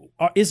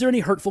is there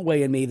any hurtful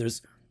way in me?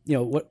 There's,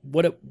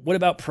 what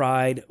about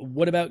pride?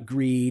 What about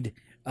greed?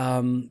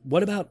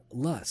 What about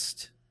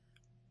lust?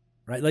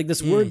 Right? Like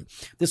this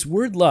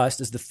word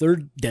lust is the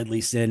third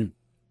deadly sin.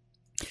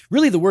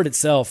 Really, the word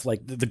itself, like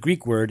the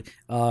Greek word,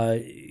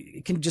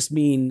 it can just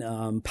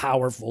mean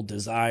powerful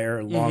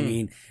desire,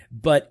 longing,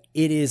 but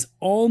it is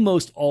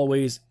almost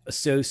always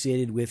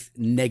associated with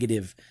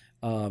negative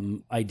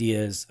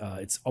ideas.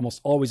 It's almost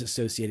always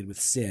associated with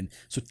sin.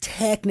 So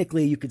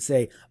technically, you could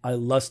say, I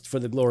lust for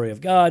the glory of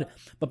God,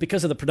 but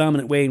because of the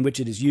predominant way in which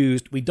it is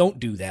used, we don't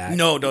do that.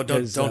 No, don't do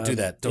that. Don't do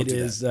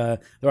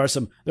that. There are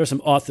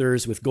some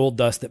authors with gold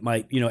dust that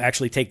might,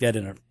 actually take that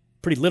in a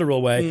pretty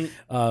literal way.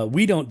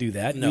 We don't do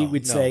that. We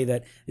would say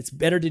that it's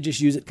better to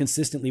just use it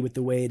consistently with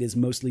the way it is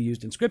mostly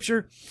used in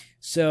Scripture.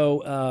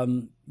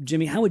 So,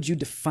 Jimmy, how would you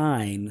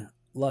define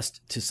lust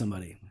to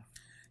somebody?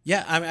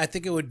 Yeah, I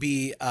think it would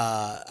be,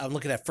 I'm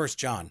looking at 1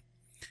 John.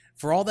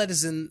 For all that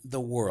is in the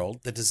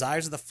world, the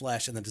desires of the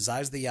flesh and the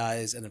desires of the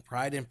eyes and the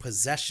pride in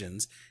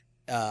possessions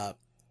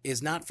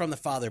is not from the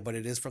Father, but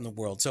it is from the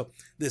world. So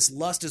this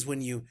lust is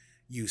when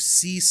you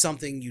see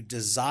something, you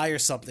desire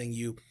something,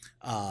 you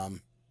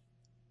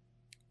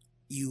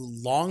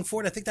long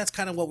for it. I think that's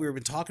kind of what we've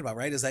been talking about,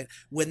 right? Is that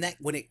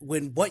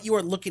when what you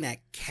are looking at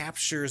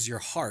captures your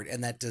heart,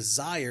 and that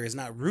desire is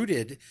not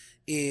rooted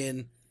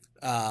in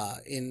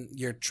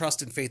your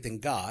trust and faith in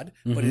God,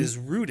 but it is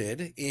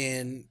rooted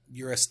in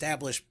your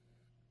established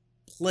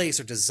place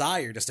or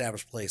desired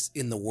established place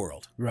in the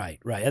world. Right.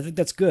 I think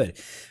that's good,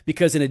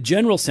 because in a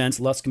general sense,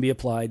 lust can be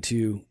applied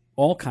to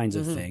all kinds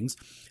of things.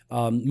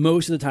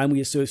 Most of the time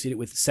we associate it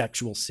with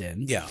sexual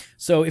sin. Yeah.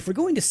 So if we're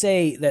going to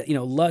say that,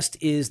 lust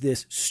is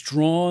this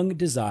strong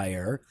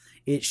desire,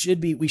 we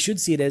should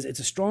see it as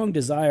it's a strong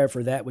desire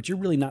for that which you're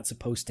really not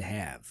supposed to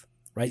have,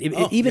 right?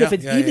 Even if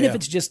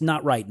it's just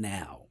not right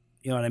now.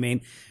 You know what I mean?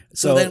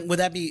 So then would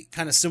that be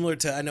kind of similar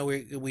to, I know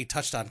we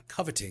touched on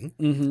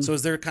coveting. So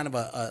is there kind of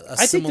a I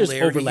think similarity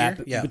there's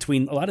overlap here?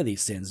 between a lot of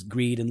these sins,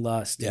 greed and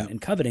lust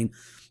and coveting.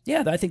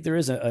 Yeah, I think there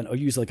is I'll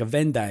use like a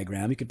Venn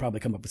diagram. You could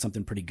probably come up with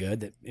something pretty good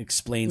that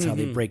explains how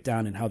they break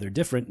down and how they're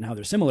different and how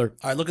they're similar.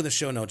 All right, look at the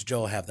show notes. Joe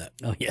will have that.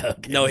 Oh, yeah.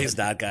 Okay. No, he's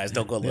not, guys.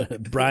 Don't go look.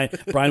 Brian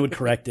would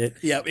correct it.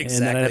 Yep, exactly.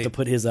 And then I'd have to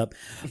put his up.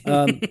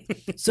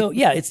 So,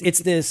 yeah, it's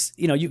this,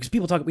 we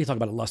talk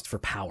about a lust for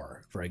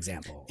power, for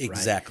example.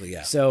 Exactly, right?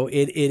 yeah. So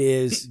it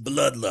is...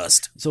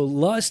 bloodlust. So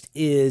lust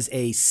is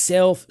a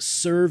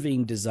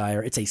self-serving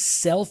desire. It's a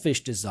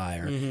selfish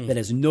desire that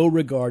has no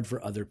regard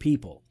for other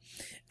people.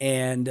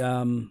 And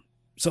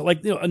so,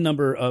 like, a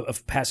number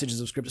of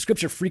passages of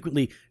Scripture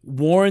frequently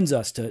warns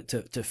us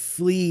to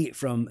flee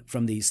from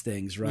these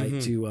things, right?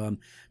 Like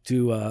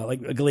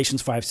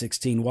Galatians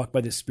 5:16, walk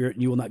by the Spirit,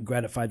 and you will not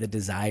gratify the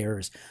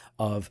desires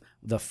of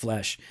the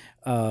flesh.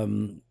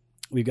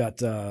 We've got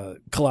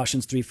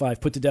Colossians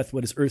 3:5, put to death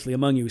what is earthly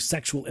among you: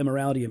 sexual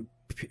immorality,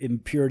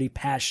 impurity,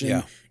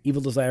 passion,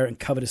 evil desire, and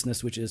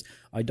covetousness, which is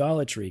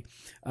idolatry.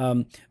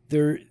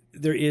 There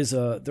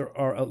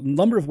are a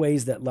number of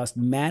ways that lust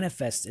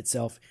manifests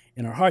itself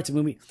in our hearts. And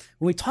when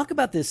we talk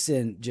about this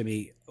sin,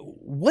 Jimmy,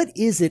 what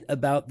is it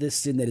about this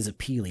sin that is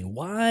appealing?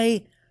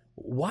 Why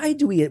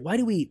do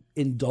we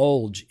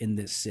indulge in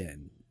this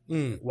sin?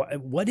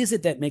 What is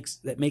it that makes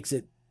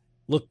it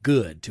look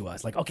good to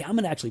us? Like, okay, I'm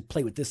going to actually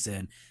play with this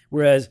sin.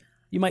 Whereas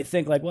you might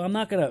think like, well, I'm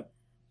not going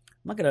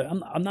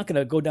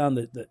to go down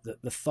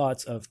the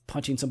thoughts of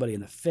punching somebody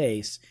in the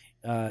face,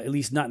 at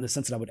least not in the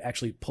sense that I would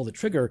actually pull the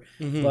trigger,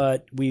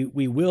 but we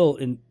will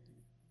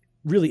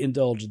really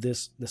indulge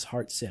this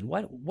heart sin.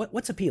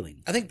 What's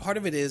appealing? I think part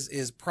of it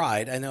is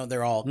pride. I know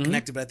they're all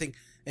connected, but I think,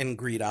 and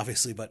greed,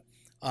 obviously, but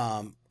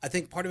I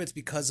think part of it's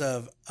because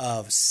of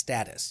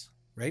status,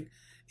 right?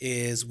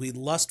 Is we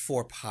lust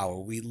for power.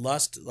 We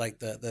lust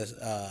like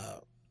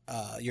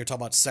you're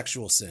talking about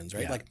sexual sins,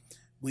 right? Yeah. Like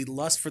we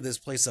lust for this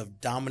place of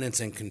dominance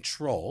and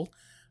control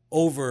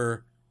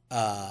over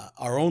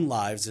our own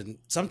lives and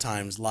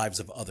sometimes lives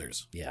of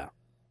others. Yeah.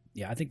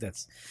 I think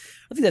that's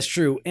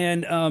true.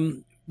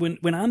 And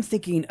when I'm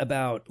thinking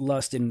about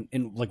lust and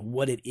like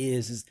what it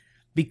is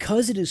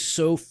because it is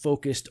so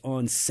focused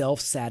on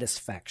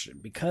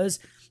self-satisfaction, because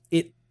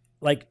it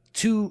like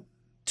to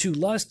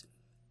lust,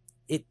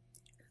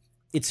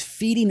 it's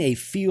feeding a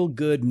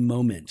feel-good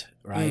moment,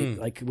 right?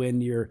 Like when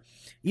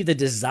the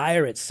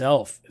desire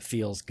itself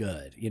feels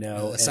good,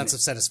 a sense of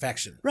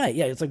satisfaction, right?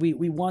 Yeah, it's like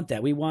we want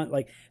that. We want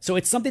so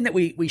it's something that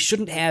we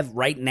shouldn't have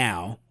right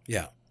now.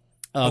 Yeah,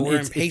 but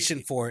we're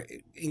impatient for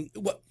it.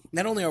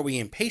 Not only are we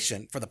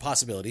impatient for the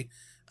possibility,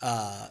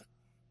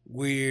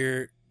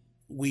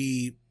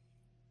 we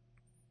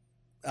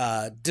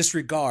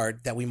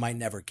disregard that we might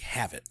never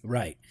have it.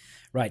 Right.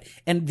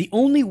 And the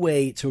only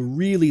way to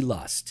really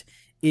lust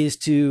is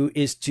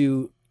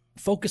to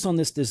focus on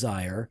this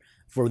desire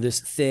for this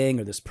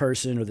thing or this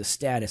person or this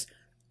status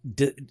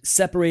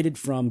separated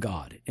from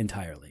God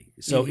entirely.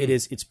 So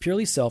it's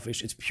purely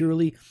selfish. It's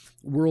purely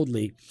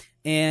worldly.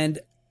 And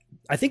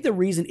I think the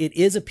reason it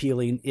is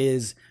appealing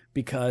is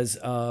because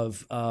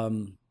of,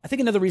 I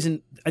think a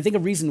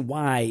reason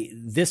why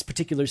this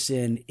particular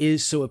sin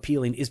is so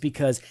appealing is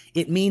because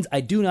it means I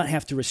do not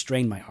have to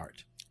restrain my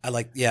heart.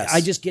 Yes.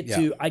 I just get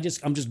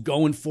I'm just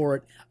going for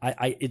it.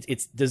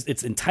 It's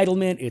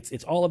entitlement.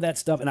 It's all of that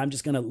stuff. And I'm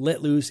just going to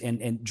let loose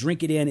and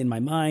drink it in my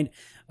mind,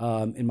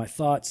 in my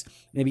thoughts,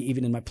 maybe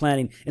even in my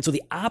planning. And so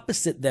the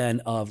opposite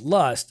then of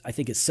lust, I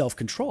think, is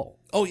self-control.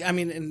 Oh, I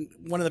mean, and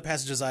one of the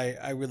passages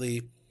I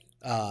really,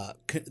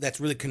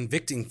 that's really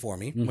convicting for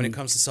me when it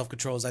comes to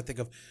self-control is I think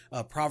of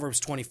Proverbs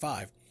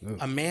 25. Ooh.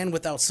 A man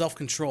without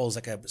self-control is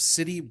like a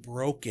city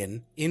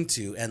broken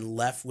into and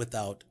left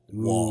without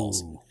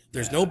walls. Ooh.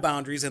 There's no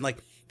boundaries, and like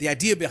the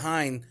idea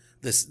behind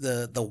this,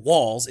 the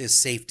walls is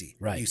safety.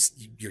 Right,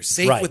 you're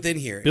safe within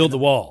here. Build the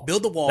wall.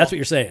 Build the wall. That's what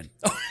you're saying.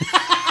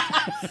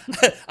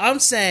 I'm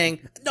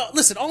saying no.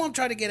 Listen, all I'm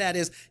trying to get at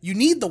is you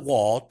need the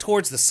wall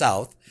towards the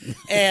south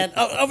and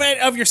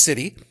of your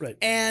city, right?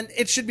 And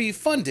it should be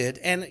funded,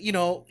 and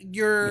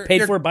you're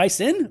paid for by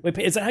sin.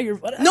 Is that how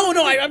you're? No.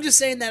 I'm just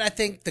saying that I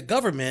think the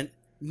government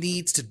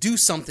needs to do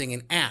something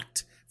and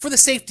act for the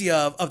safety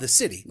of the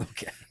city.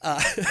 Okay.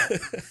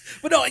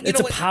 But no, it's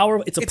a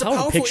powerful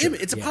picture.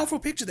 Image. It's a powerful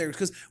picture there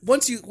because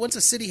once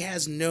a city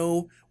has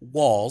no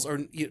walls or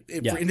an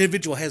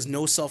individual has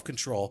no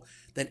self-control,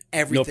 then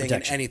everything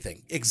and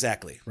anything.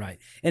 Exactly. Right.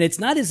 And it's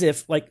not as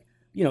if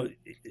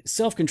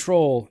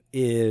self-control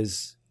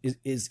is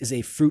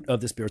a fruit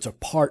of the Spirit. It's a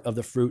part of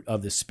the fruit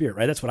of the Spirit,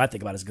 right? That's what I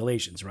think about as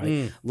Galatians,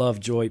 right? Love,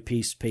 joy,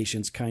 peace,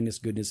 patience, kindness,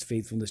 goodness,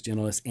 faithfulness,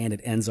 gentleness, and it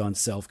ends on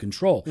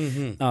self-control.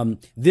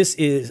 This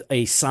is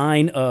a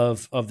sign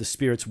of the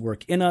Spirit's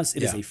work in us.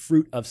 It is a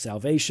fruit of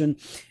salvation.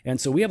 And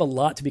so we have a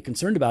lot to be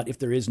concerned about if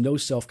there is no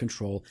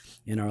self-control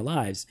in our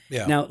lives.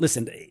 Yeah. Now,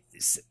 listen,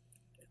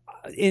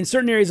 in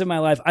certain areas of my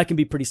life, I can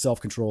be pretty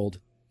self-controlled,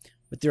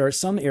 but there are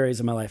some areas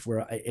of my life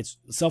where it's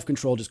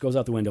self-control just goes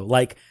out the window,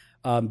 like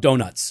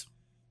donuts.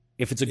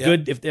 If it's a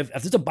good, if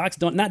it's a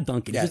box, not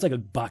Dunkin', if it's like a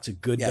box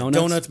of good donuts.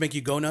 Donuts make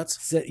you go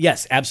nuts?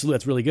 Yes, absolutely.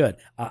 That's really good.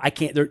 I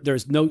can't,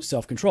 there's no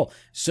self-control.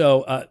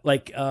 So I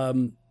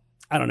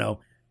don't know,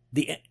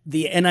 the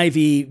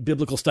NIV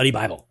Biblical Study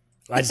Bible.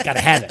 I just got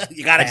to have it.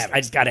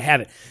 I just got to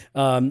have it.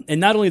 And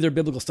not only their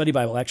Biblical Study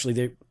Bible,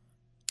 actually,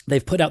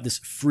 they've put out this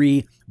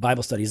free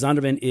Bible study.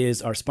 Zondervan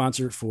is our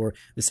sponsor for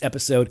this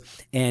episode,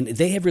 and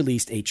they have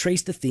released a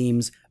Trace the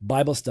Themes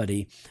Bible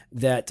study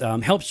that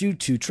helps you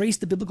to trace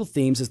the biblical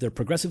themes as they're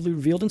progressively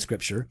revealed in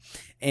Scripture.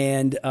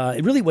 And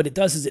really what it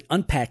does is it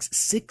unpacks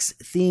 6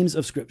 themes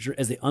of Scripture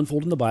as they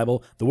unfold in the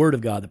Bible: the Word of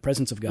God, the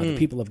presence of God, the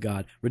people of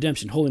God,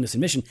 redemption, holiness,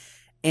 and mission.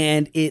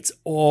 And it's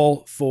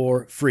all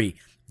for free.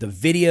 The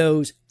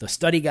videos, the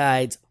study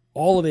guides,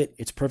 All of it.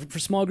 It's perfect for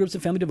small groups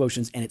and family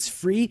devotions, and it's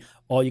free.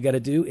 All you got to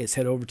do is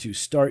head over to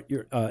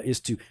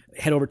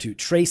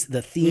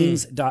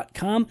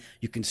tracethethemes.com.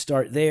 You can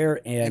start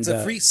there, and it's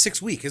a free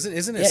 6 week, isn't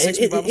it? 6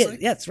 week Bible study?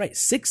 Yeah, that's right.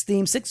 6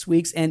 themes, 6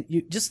 weeks, and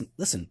you just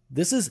listen.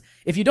 This is,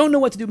 if you don't know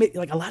what to do,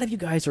 like a lot of you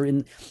guys are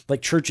in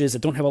like churches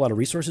that don't have a lot of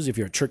resources. If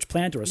you're a church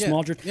plant or a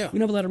small church, you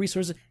don't have a lot of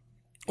resources.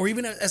 Or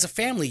even as a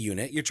family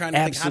unit, you're trying to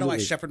think, how do I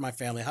shepherd my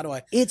family? How do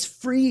I? It's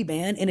free,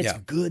 man, and it's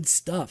good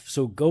stuff.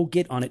 So go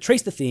get on it.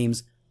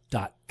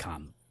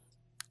 tracethethemes.com.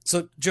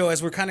 So, Joe,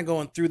 as we're kind of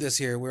going through this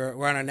here,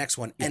 we're on our next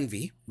one,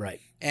 envy. Right.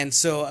 And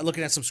so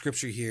looking at some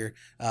scripture here,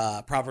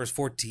 Proverbs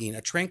 14,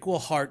 a tranquil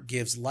heart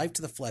gives life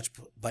to the flesh,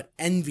 but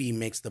envy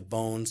makes the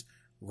bones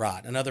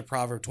rot. Another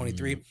Proverb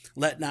 23,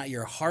 let not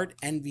your heart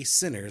envy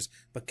sinners,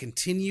 but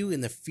continue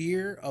in the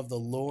fear of the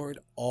Lord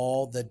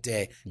all the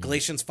day.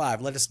 Galatians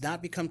 5, let us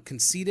not become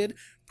conceited,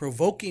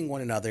 provoking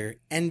one another,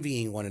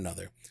 envying one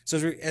another. So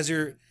as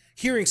you're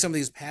hearing some of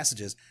these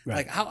passages,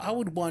 like how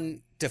would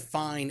one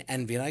define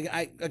envy?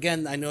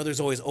 And I know there's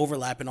always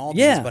overlap in all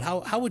these, but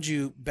how would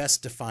you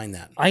best define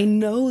that? I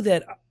know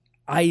that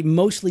I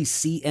mostly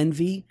see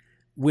envy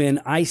when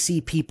I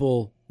see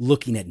people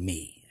looking at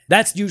me.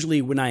 That's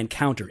usually when I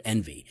encounter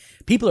envy.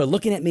 People are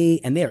looking at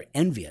me and they're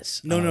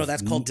envious. No,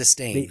 that's called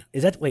disdain.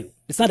 Wait,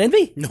 it's not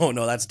envy? No,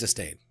 that's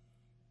disdain.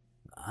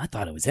 I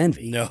thought it was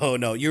envy.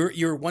 No,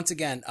 you're once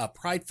again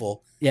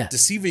prideful,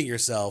 deceiving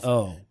yourself.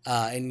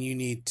 And you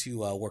need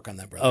to work on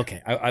that, brother.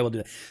 Okay, I will do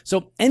that.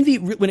 So envy,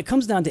 when it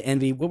comes down to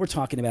envy, what we're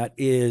talking about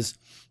is,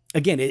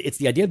 again, it's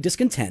the idea of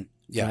discontent,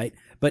 right?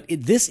 But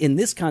in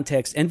this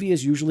context, envy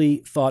is usually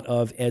thought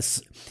of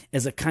as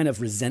a kind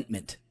of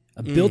resentment,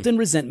 a built-in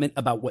resentment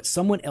about what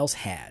someone else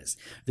has,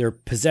 their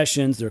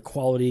possessions, their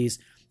qualities,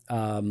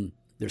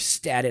 their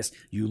status.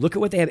 You look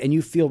at what they have and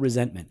you feel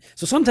resentment.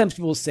 So sometimes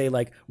people will say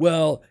like,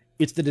 well,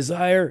 it's the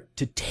desire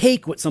to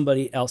take what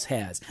somebody else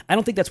has. I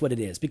don't think that's what it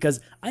is, because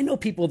I know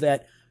people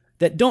that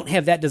don't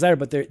have that desire,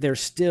 but they're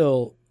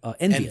still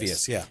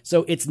envious.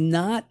 So it's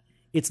not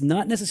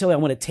necessarily I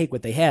want to take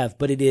what they have,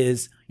 but it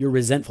is you're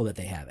resentful that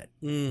they have it.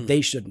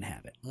 They shouldn't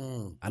have it.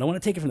 I don't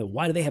want to take it from them.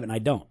 Why do they have it and I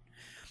don't?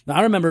 Now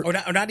I remember, or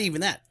not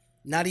even that.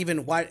 Not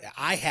even why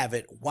I have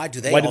it. Why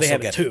do they have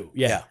get it too?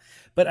 Yeah.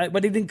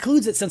 But it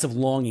includes that sense of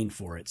longing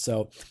for it.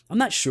 So I'm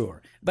not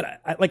sure.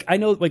 But I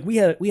know we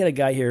had a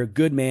guy here,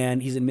 good man.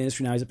 He's in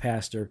ministry now. He's a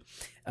pastor,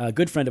 a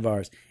good friend of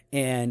ours.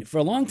 And for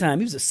a long time,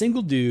 he was a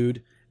single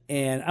dude.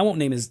 And I won't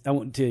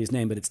tell you his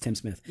name, but it's Tim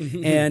Smith.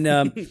 And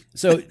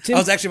so Tim, I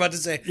was actually about to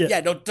say,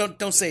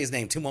 don't say his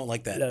name. Tim won't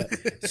like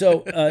that.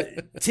 So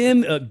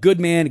Tim, a good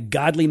man,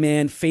 godly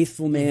man,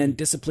 faithful man,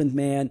 disciplined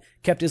man,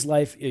 kept his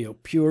life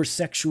pure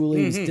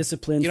sexually, was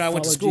disciplined. I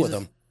went to school with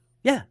him.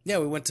 Yeah,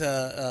 we went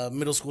to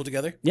middle school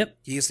together. Yep.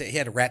 He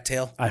had a rat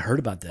tail. I heard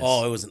about this.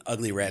 Oh, it was an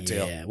ugly rat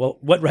tail. Yeah. Well,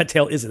 what rat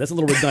tail is it? That's a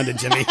little redundant,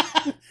 Jimmy.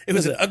 It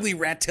was an ugly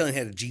rat tail and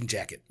had a jean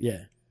jacket.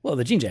 Yeah. Well,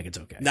 the jean jacket's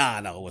okay.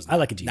 No, it wasn't. I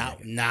like a jean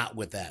jacket. Not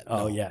with that.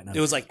 Oh, no. yeah. No. It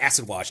was like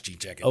acid wash jean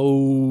jacket.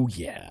 Oh,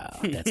 yeah.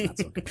 That's not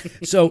so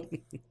good. So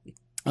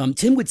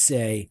Tim would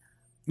say,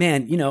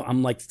 man,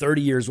 I'm like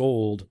 30 years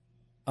old.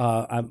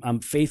 I'm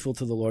faithful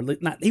to the Lord.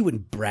 He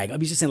wouldn't brag.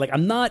 He's just saying, like,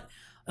 I'm not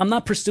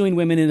pursuing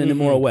women in an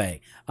immoral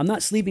way. I'm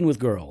not sleeping with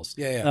girls.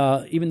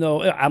 Yeah. Even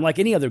though I'm like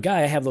any other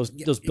guy, I have those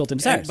built-in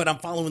desires. But I'm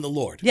following the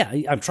Lord. Yeah,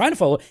 I'm trying to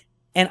follow.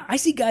 And I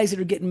see guys that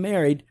are getting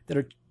married that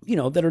are,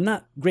 that are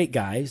not great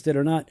guys, that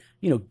are not,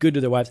 good to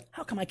their wives.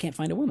 How come I can't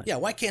find a woman? Yeah,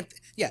 why can't?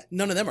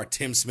 None of them are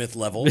Tim Smith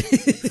level.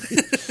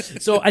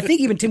 So I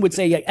think even Tim would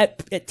say,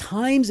 at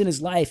times in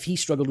his life he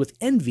struggled with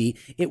envy.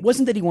 It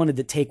wasn't that he wanted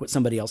to take what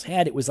somebody else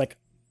had. It was like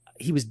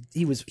he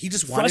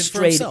just wanted it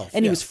for himself,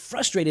 and he was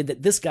frustrated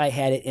that this guy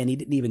had it and he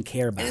didn't even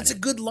care about it. And it's a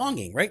good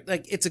longing, right?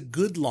 Like it's a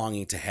good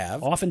longing to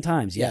have.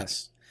 Oftentimes,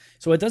 yes.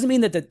 So it doesn't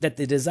mean that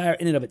the desire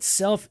in and of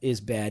itself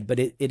is bad, but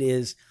it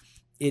is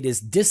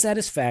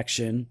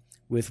dissatisfaction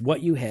with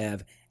what you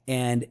have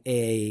and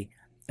a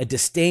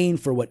disdain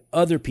for what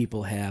other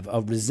people have,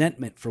 a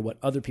resentment for what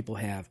other people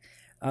have.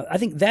 I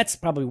think that's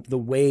probably the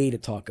way to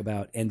talk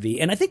about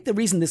envy. And I think the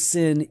reason this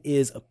sin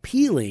is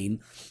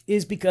appealing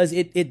is because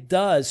it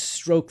does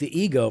stroke the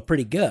ego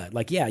pretty good.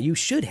 Like, yeah, you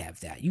should have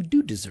that. You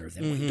do deserve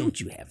that. Why don't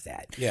you have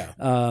that? Yeah.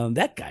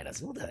 That guy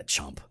doesn't. Well, that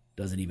chump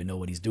doesn't even know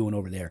what he's doing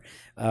over there.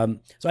 So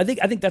I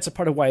think that's a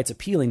part of why it's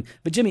appealing.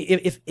 But Jimmy,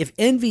 if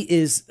envy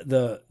is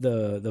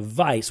the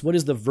vice, what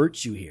is the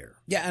virtue here?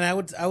 Yeah, and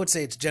I would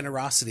say it's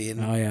generosity.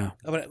 And, oh yeah.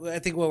 But I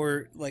think what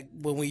we're like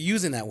when we're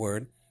using that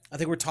word, I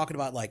think we're talking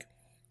about like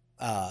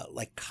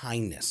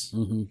kindness,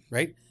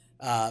 right?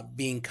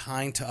 Being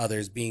kind to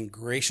others, being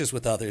gracious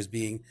with others,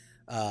 being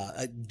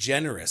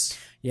generous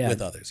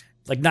with others.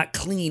 Like not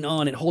clinging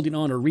on and holding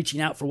on or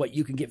reaching out for what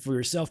you can get for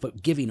yourself,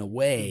 but giving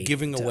away.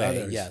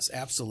 Others. Yes,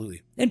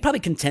 absolutely. And probably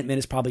contentment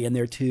is probably in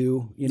there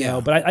too, know.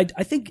 But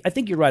I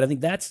think you're right. I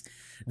think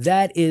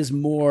that is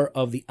more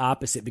of the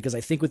opposite, because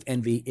I think with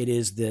envy it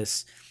is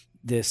this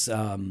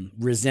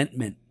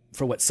resentment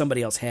for what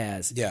somebody else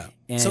has. Yeah.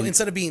 And so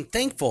instead of being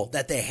thankful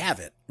that they have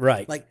it,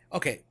 right? Like,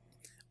 okay,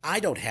 I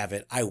don't have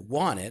it, I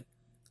want it.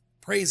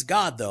 Praise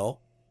God though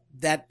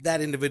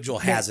that individual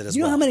has it as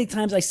you know well. how many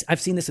times I've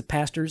seen this with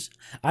pastors?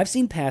 I've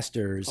seen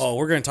pastors. Oh,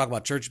 we're going to talk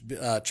about church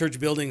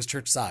buildings,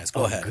 church size.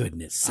 Go ahead.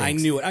 Goodness sakes. I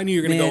knew it. I knew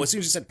you were going to go as soon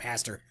as you said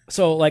pastor.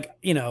 So, like,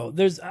 you know,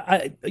 there's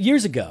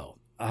years ago,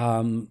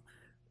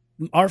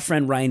 our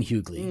friend Ryan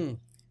Hughley.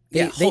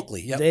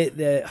 Hughley. Yep.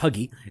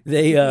 Huggy.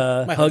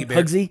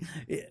 Hugsy.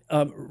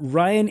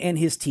 Ryan and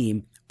his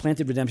team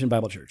planted Redemption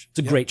Bible Church. It's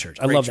a great church.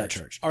 I love that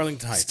church.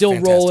 Arlington Heights. Still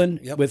Fantastic. rolling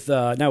Yep. with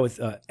now with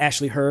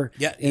Ashley Herr.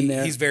 Yeah, in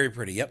there. he's very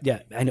pretty. Yep.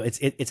 Yeah, I know.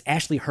 It's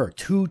Ashley Herr.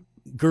 Two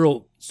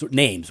girl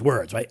names,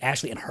 words, right?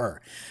 Ashley and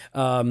Herr.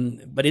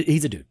 But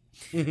he's a dude.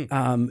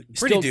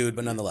 Pretty dude,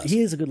 but nonetheless. He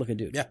is a good looking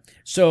dude. Yeah.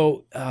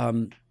 So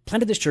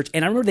planted this church,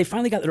 and I remember they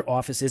finally got their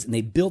offices, and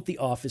they built the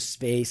office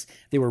space.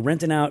 They were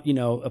renting out, you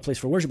know, a place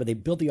for worship, but they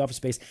built the office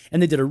space,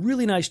 and they did a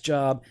really nice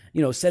job,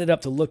 you know, set it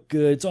up to look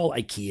good. It's all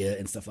IKEA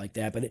and stuff like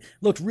that, but it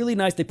looked really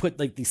nice. They put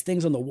like these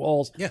things on the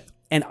walls. Yeah.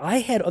 And I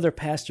had other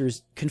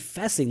pastors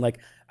confessing, like,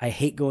 I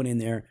hate going in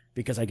there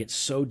because I get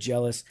so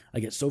jealous. I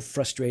get so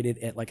frustrated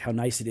at like how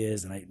nice it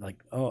is, and I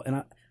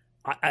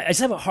just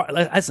have a hard.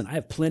 Listen, I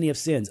have plenty of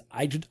sins.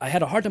 I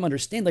had a hard time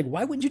understanding, like,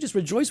 why wouldn't you just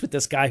rejoice with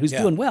this guy who's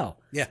doing well?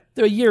 Yeah,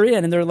 they're a year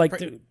in, and they're like,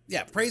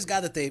 praise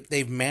God that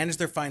they've managed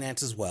their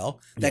finances well.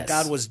 That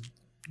God was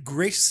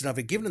gracious enough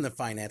at giving them the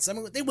finance. I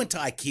mean, they went to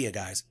IKEA,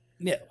 guys.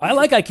 Yeah, I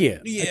like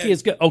IKEA. Yeah.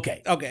 IKEA's good.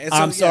 Okay. So,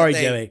 I'm sorry,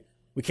 Jimmy.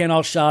 We can't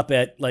all shop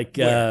at like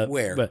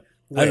where? But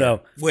I don't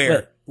know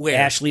where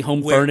Ashley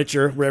Home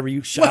Furniture, wherever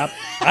you shop.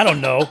 I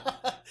don't know.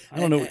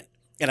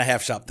 And I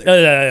have shopped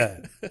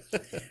there.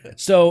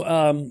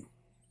 So,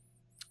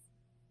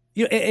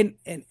 you know,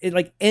 and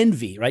like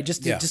envy, right?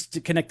 Just to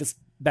connect this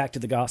back to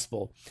the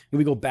gospel, and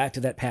we go back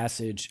to that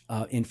passage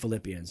in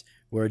Philippians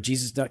where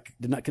Jesus did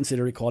not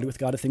consider equality with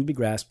God a thing to be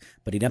grasped,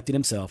 but he emptied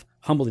himself,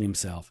 humbled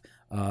himself,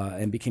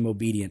 and became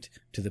obedient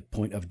to the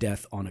point of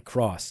death on a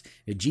cross.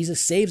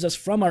 Jesus saves us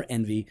from our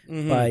envy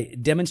by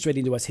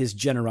demonstrating to us his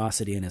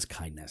generosity and his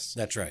kindness.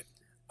 That's right.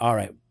 All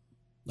right.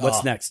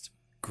 What's next?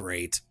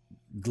 Great.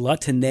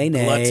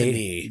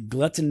 Gluttony.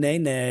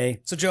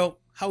 So, Joe,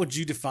 how would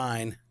you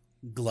define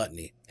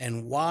gluttony,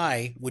 and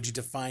why would you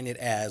define it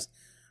as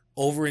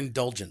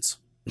overindulgence?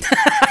 Well,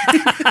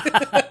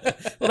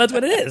 that's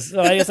what it is.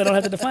 So I guess I don't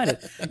have to define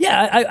it.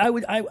 Yeah,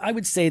 I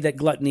would say that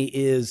gluttony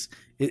is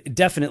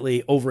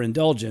definitely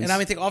overindulgence. And I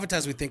mean,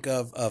 oftentimes we think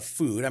of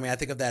food. I mean, I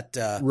think of that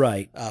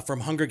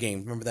from Hunger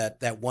Games. Remember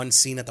that one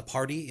scene at the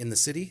party in the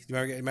city? You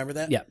remember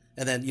that? Yeah.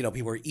 And then, you know,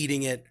 people are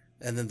eating it,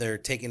 and then they're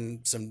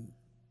taking some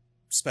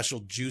special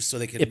juice so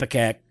they could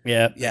Ipecac,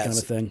 that kind of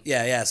a thing.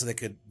 Yeah, so they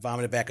could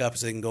vomit it back up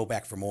so they can go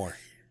back for more.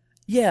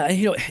 Yeah, and,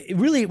 you know,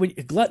 really,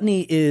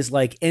 gluttony is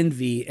like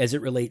envy as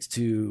it relates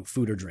to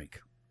food or drink.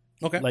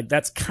 Okay, like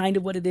that's kind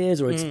of what it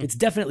is, or it's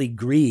definitely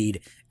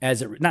greed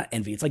as it not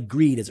envy. It's like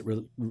greed as it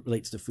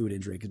relates to food and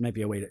drink. It might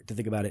be a way to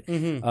think about it.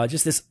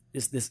 Just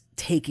this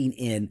taking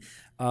in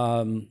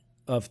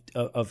of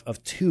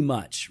too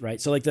much,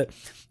 right? So like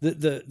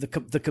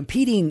the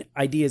competing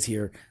ideas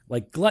here,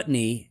 like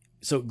gluttony.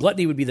 So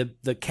gluttony would be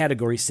the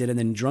category sin, and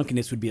then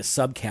drunkenness would be a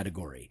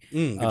subcategory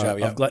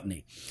of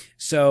gluttony.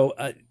 So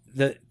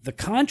the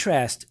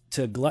contrast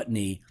to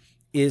gluttony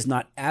is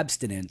not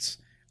abstinence.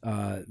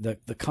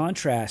 The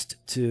contrast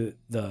to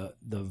the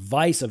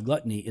vice of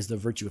gluttony is the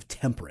virtue of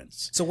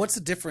temperance. So what's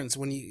the difference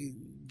when you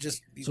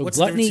just? So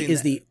gluttony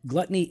is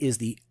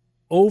the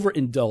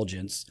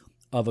overindulgence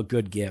of a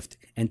good gift,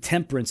 and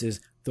temperance is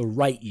the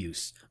right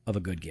use of a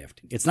good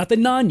gift. It's not the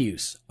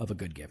non-use of a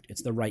good gift.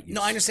 It's the right use.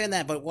 No, I understand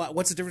that, but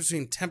what's the difference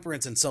between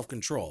temperance and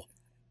self-control?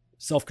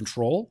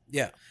 Self-control?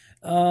 Yeah.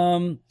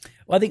 Well,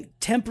 I think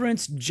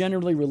temperance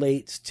generally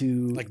relates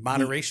to like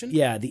moderation.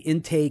 The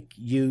intake,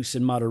 use,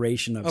 and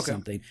moderation of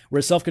something.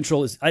 Whereas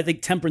self-control is, I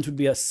think temperance would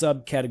be a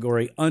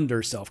subcategory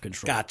under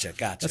self-control. Gotcha.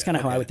 That's kind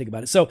of how I would think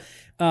about it. So,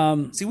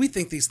 see, we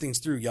think these things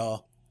through,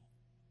 y'all.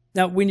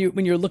 Now, when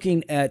you're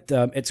looking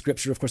at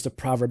Scripture, of course, the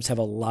Proverbs have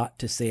a lot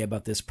to say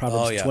about this.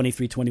 Proverbs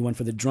 23:21,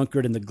 for the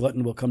drunkard and the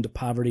glutton will come to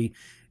poverty,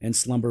 and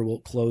slumber will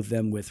clothe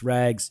them with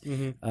rags.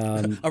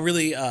 A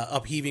really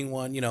upheaving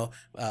one, you know,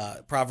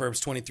 Proverbs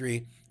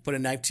 23, put a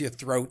knife to your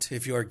throat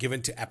if you are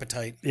given to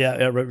appetite.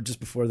 Yeah, right, just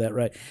before that,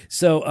 right.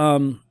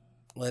 So,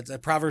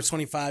 Proverbs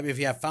 25, if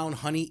you have found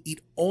honey, eat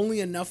only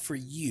enough for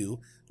you,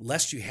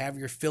 lest you have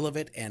your fill of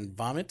it and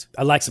vomit.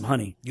 I like some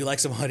honey. You like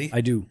some honey?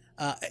 I do.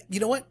 You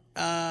know what?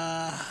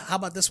 How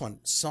about this one?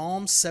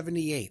 Psalm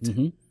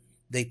 78.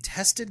 They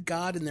tested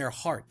God in their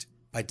heart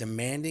by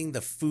demanding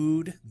the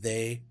food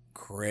they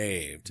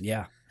craved.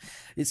 Yeah.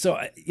 So,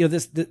 you know,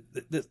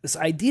 this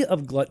idea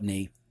of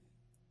gluttony,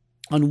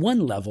 on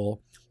one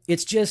level,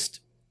 it's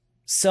just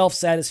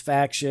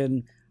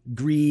self-satisfaction,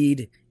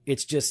 greed.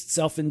 It's just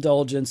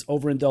self-indulgence,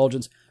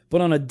 overindulgence.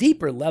 But on a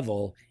deeper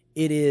level,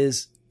 it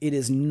is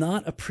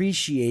not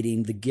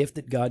appreciating the gift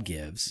that God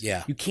gives.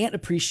 Yeah. You can't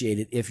appreciate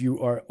it if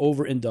you are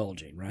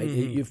overindulging,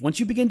 right? Once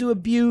you begin to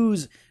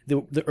abuse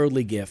the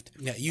early gift.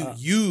 Yeah, you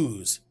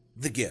use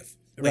the gift.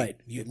 Right.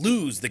 You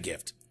lose the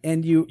gift.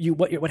 And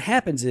what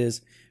happens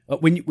is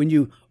when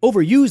you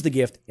overuse the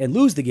gift and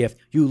lose the gift,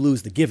 you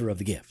lose the giver of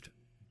the gift.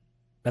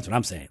 That's what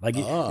I'm saying. Like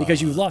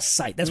because you've lost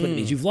sight. That's what it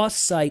means. You've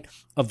lost sight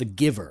of the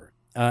giver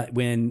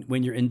when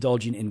you're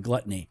indulging in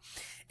gluttony.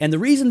 And the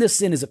reason this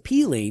sin is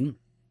appealing,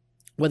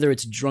 whether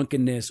it's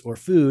drunkenness or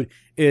food,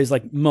 is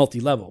like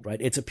multi-level, right?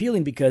 It's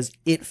appealing because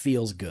it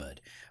feels good.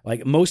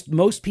 Like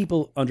most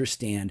people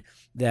understand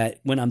that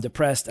when I'm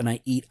depressed and I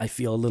eat, I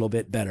feel a little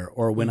bit better.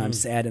 Or when I'm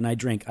sad and I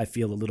drink, I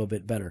feel a little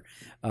bit better.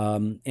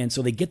 And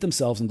so they get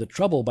themselves into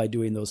trouble by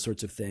doing those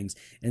sorts of things.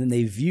 And then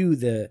they view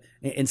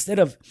instead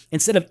of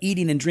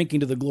eating and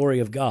drinking to the glory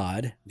of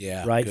God,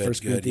 right? 1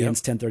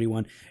 Corinthians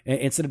 10:31.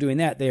 Instead of doing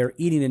that, they are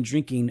eating and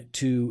drinking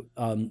to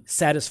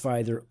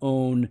satisfy their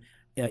own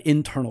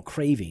internal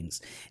cravings.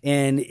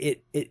 And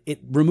it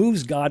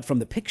removes God from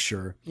the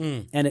picture,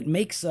 and it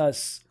makes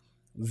us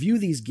view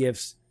these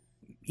gifts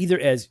either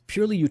as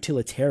purely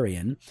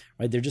utilitarian,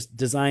 right? They're just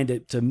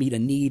designed to meet a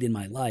need in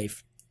my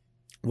life,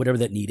 whatever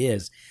that need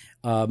is,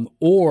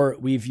 or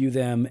we view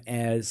them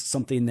as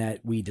something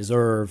that we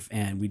deserve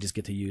and we just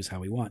get to use how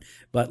we want.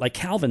 But like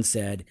Calvin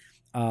said,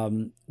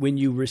 when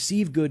you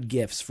receive good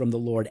gifts from the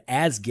Lord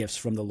as gifts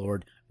from the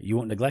Lord, you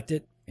won't neglect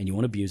it and you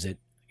won't abuse it.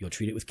 You'll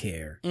treat it with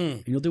care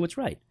and you'll do what's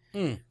right.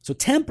 So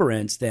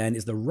temperance then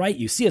is the right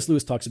use. C.S.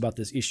 Lewis talks about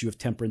this issue of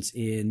temperance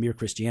in Mere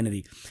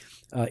Christianity.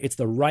 It's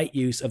the right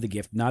use of the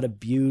gift, not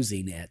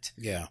abusing it.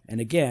 Yeah. And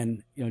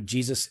again,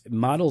 Jesus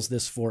models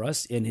this for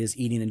us in his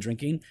eating and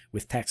drinking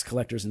with tax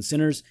collectors and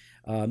sinners.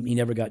 He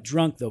never got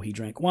drunk, though he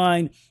drank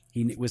wine.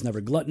 He was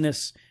never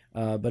gluttonous,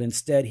 but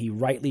instead he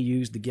rightly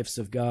used the gifts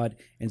of God.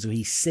 And so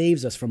he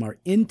saves us from our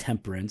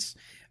intemperance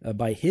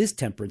by his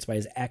temperance, by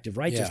his act of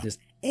righteousness.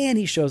 Yeah. And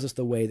he shows us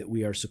the way that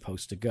we are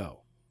supposed to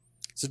go.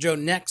 So, Joe,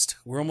 next,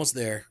 we're almost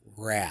there.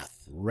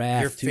 Wrath.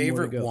 Wrath. Your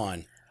favorite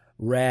one.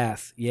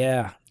 Wrath,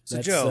 yeah.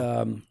 So,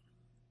 Joe,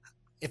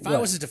 if I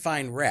was to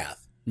define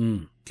wrath,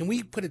 can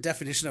we put a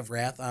definition of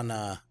wrath on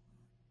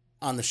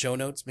the show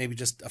notes? Maybe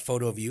just a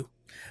photo of you?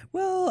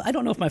 Well, I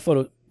don't know if my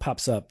photo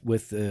pops up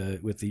with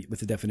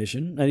the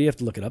definition. You have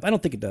to look it up. I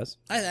don't think it does.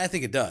 I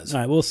think it does. All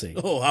right, we'll see.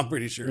 Oh, I'm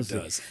pretty sure it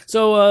does.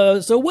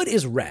 So what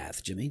is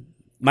wrath, Jimmy?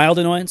 Mild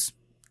annoyance?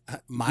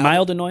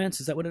 Mild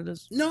annoyance? Is that what it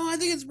is? No, I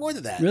think it's more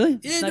than that. Really?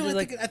 Yeah, no,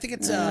 I think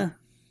it's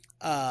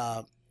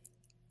I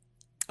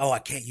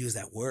can't use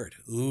that word.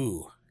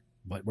 Ooh.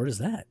 What word is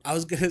that? I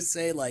was going to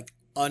say like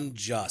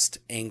unjust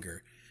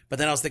anger. But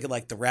then I was thinking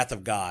like the wrath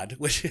of God,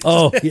 which is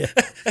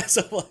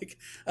so like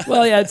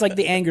well, yeah, it's like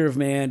the anger of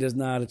man does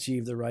not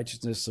achieve the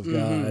righteousness of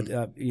God.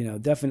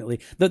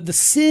 Definitely the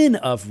sin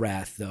of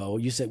wrath, though.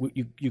 You said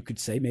you could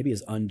say maybe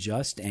is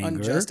unjust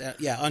anger.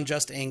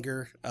 Unjust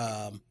anger.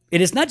 It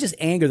is not just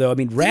anger, though. I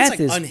mean, wrath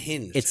is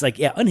unhinged. It's like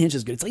unhinged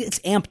is good. It's like it's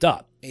amped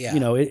up. Yeah,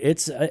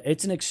 it's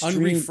an extreme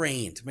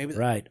unrefrained, maybe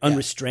right.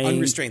 Unrestrained.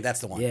 Unrestrained. That's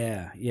the one.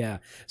 Yeah.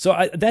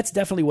 So that's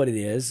definitely what it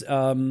is.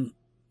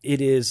 It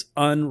is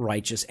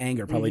unrighteous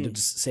anger, probably to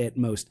just say it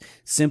most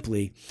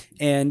simply.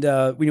 And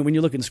when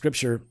you look in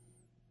Scripture,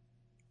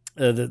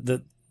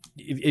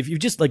 if you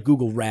just like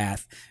Google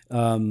wrath,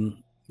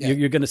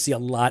 you're going to see a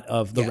lot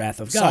of the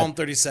wrath of God. Psalm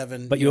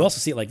 37. But you also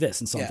see it like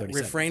this in Psalm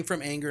 37. Refrain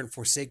from anger and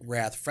forsake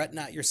wrath. Fret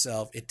not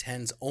yourself. It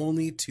tends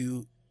only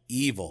to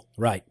evil.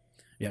 Right.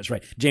 Yeah, that's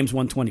right. James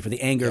 1:20, for the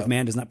anger of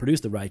man does not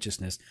produce the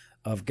righteousness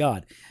of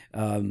God.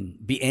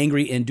 Be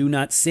angry and do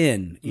not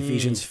sin.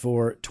 Ephesians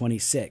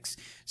 4:26.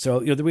 So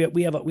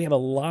we have a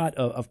lot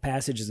of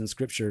passages in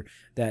Scripture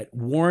that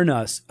warn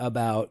us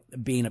about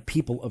being a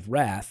people of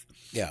wrath.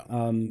 Yeah.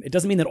 It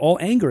doesn't mean that all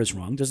anger is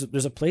wrong.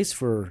 There's a place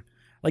for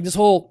like this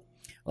whole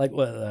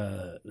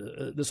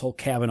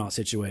Kavanaugh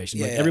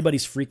situation.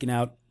 Everybody's freaking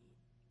out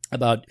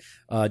about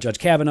Judge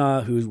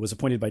Kavanaugh, who was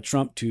appointed by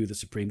Trump to the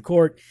Supreme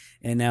Court.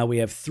 And now we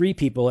have three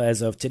people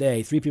as of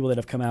today, that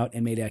have come out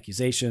and made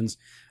accusations.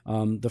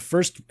 The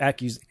first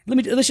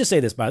let's just say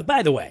this,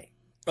 by the way.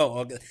 Oh,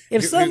 okay.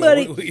 If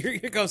somebody, here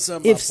goes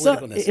some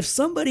politicalness. If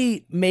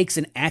somebody makes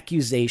an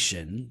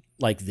accusation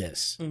like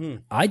this,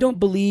 I don't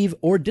believe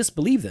or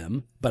disbelieve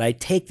them, but I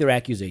take their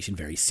accusation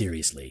very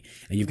seriously,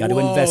 and you've got to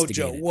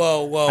investigate it.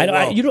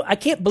 Whoa! I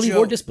can't believe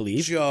or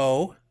disbelieve.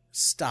 Joe,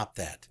 stop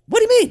that. What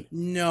do you mean?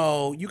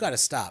 No, you got to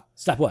stop.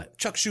 Stop what?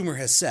 Chuck Schumer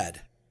has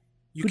said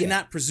you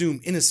cannot presume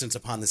innocence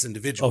upon this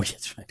individual. Oh,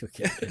 that's right.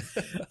 Okay.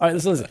 All right.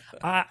 Listen.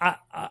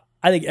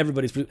 I think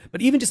everybody's, but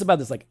even just about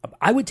this, like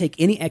I would take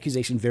any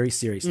accusation very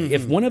seriously.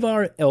 If one of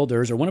our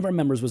elders or one of our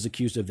members was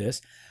accused of this,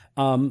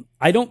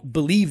 I don't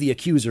believe the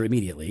accuser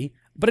immediately,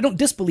 but I don't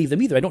disbelieve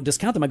them either. I don't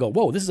discount them. I go,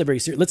 whoa, this is a very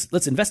serious.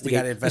 Let's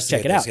investigate. Let's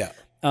check it out. Yeah.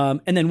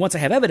 And then once I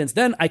have evidence,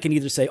 then I can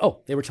either say, oh,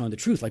 they were telling the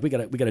truth. Like we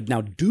gotta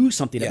now do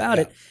something about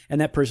it,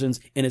 and that person's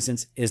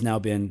innocence has now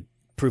been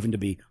proven to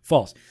be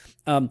false.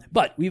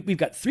 But we've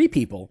got three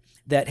people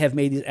that have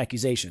made these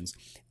accusations.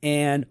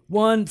 And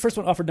first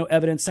one offered no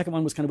evidence. Second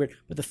one was kind of weird.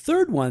 But the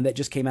third one that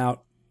just came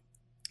out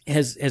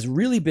has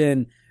really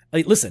been,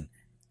 listen,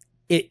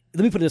 let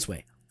me put it this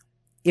way.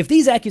 If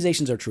these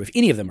accusations are true, if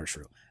any of them are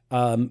true,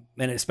 and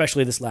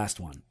especially this last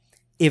one,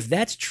 if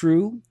that's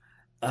true,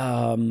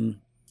 I'm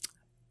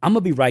going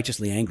to be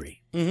righteously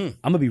angry. I'm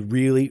going to be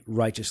really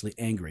righteously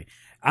angry.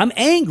 I'm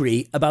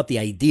angry about the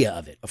idea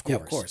of it, of course.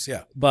 Yeah, of course,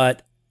 yeah.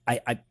 But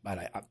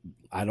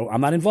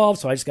I'm not involved,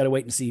 so I just got to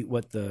wait and see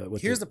what the.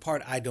 Here's the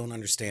part I don't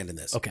understand in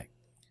this. Okay,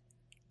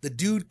 The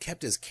dude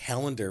kept his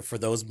calendar for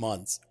those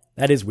months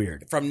that is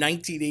weird. from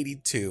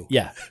 1982.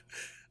 Yeah,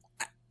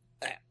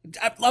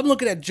 I'm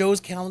looking at Joe's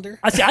calendar.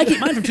 I see. I keep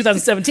mine from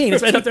 2017.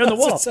 It's right up there on the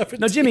wall. 2017.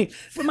 No, Jimmy,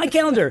 from my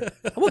calendar.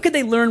 What could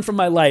they learn from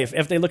my life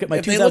if they look at my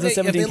If they look at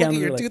 2017 calendar?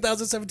 your like,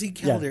 2017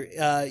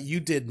 calendar, you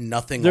did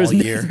nothing there's all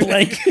year.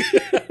 blank.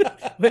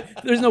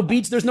 There's no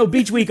beach. There's no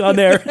beach week on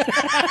there.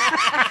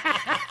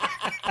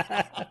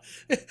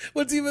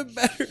 What's even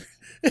better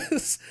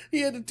is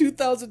he had a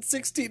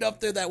 2016 up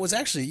there that was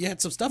actually, you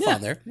had some stuff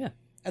on there. Yeah.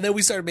 And then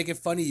we started making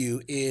fun of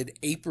you in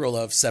April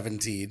of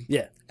 17.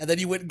 Yeah. And then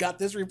you went and got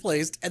this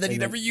replaced, and then you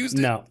never used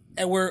it. No.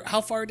 And we're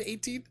how far into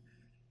 18?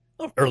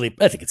 Early.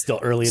 I think it's still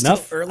early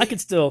enough. Early? I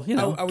could still,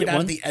 Are we get not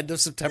one. at the end of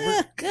September?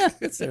 Yeah,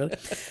 it's early.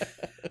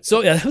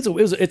 So yeah,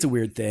 it's a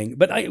weird thing,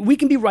 but we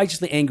can be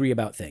righteously angry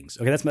about things.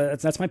 Okay,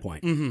 that's my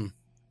point. Mm-hmm.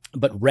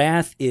 But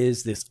wrath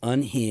is this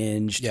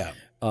unhinged, Yeah.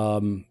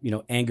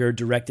 Anger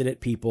directed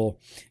at people,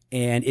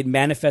 and it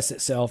manifests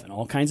itself in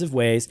all kinds of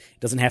ways. It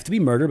doesn't have to be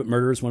murder, but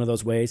murder is one of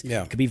those ways.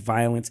 Yeah. It could be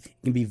violence. It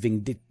can be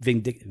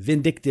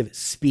vindictive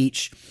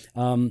speech.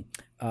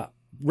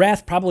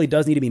 Wrath probably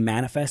does need to be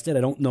manifested.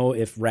 I don't know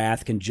if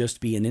wrath can just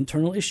be an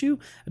internal issue.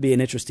 It'd be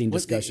an interesting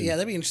discussion. Yeah,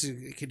 that'd be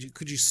interesting.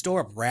 Could you store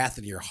up wrath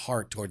in your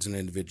heart towards an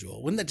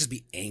individual? Wouldn't that just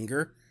be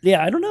anger?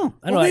 Yeah, I don't know.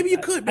 Maybe you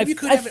could. Maybe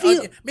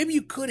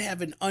you could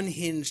have an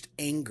unhinged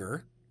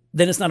anger.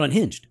 Then it's not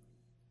unhinged.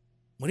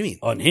 What do you mean?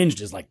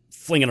 Unhinged is like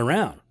flinging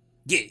around.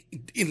 Yeah,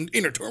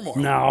 inner turmoil.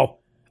 No.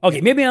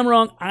 Okay, maybe I'm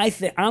wrong.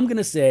 I'm going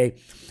to say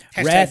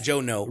Hashtag wrath.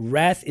 Joe No.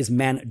 Wrath is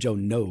Joe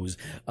knows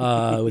with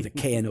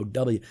a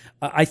Know.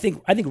 I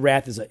think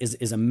wrath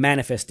is a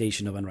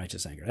manifestation of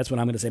unrighteous anger. That's what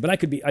I'm going to say. But I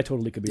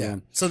totally could be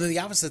wrong. So the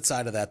opposite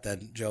side of that,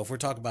 then, Joe, if we're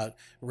talking about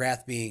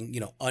wrath being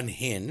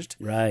unhinged,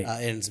 Right.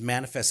 and it's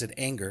manifested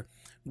anger,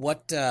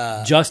 what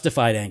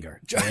Justified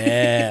anger.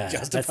 Yeah,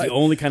 that's Justified. the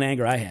only kind of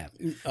anger I have.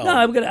 Oh. No,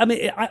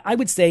 I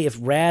would say if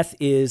wrath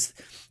is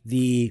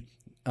the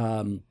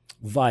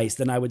vice,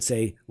 then I would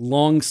say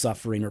long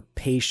suffering or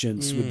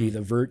patience would be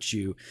the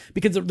virtue.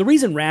 Because the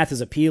reason wrath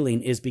is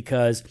appealing is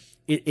because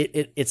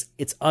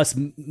it's us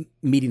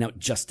meting out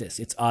justice.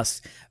 It's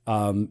us,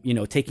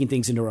 taking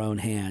things into our own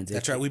hands.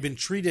 That's right. We've been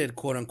treated,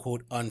 quote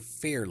unquote,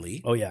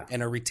 unfairly. Oh, yeah.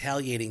 And are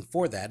retaliating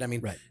for that. I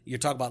mean, Right. You're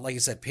talking about, like you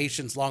said,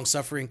 patience, long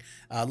suffering.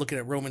 Looking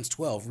at Romans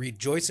 12,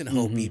 rejoice in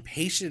hope, be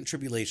patient in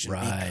tribulation,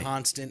 Right. be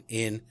constant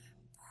in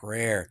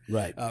prayer.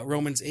 Right.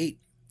 Romans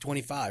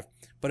 8:25.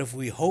 But if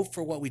we hope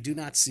for what we do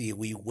not see,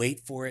 we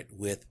wait for it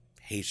with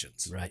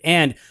patience. Right.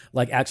 And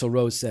like Axl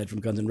Rose said from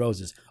Guns N'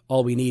 Roses,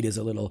 all we need is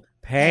a little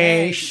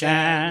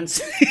patience.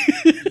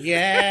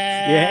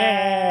 Yeah.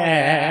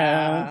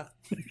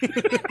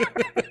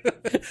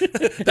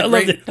 I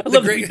love it.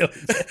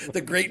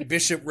 The great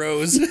Bishop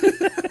Rose.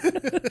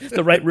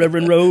 The Right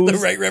Reverend Rose. The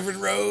Right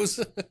Reverend Rose.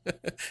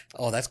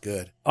 Oh, that's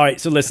good. All right,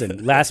 so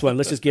listen, last one.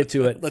 Let's just get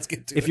to it. Let's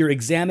get to If it. you're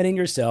examining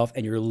yourself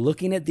and you're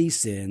looking at these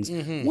sins,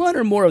 one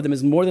or more of them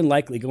is more than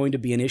likely going to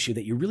be an issue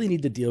that you really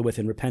need to deal with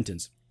in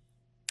repentance.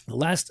 The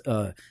last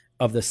of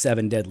the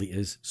 7 deadly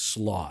is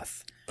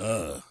sloth.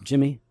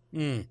 Jimmy,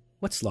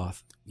 what's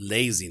sloth?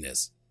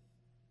 Laziness.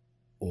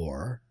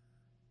 Or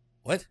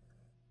What?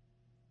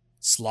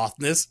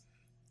 Slothness?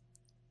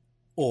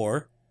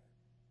 Or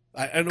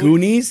I don't know.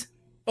 Goonies?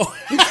 Oh.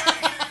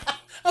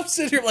 I'm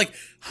sitting here like,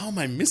 how am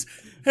I missing?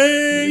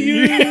 Hey,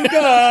 you guys.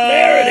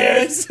 There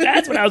it is.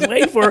 That's what I was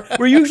waiting for.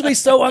 We're usually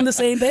so on the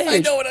same page. I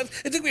know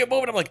it took me a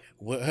moment. I'm like,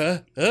 what? Huh?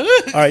 All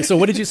right, so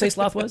what did you say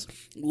sloth was?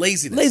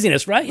 Laziness.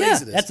 Laziness, right?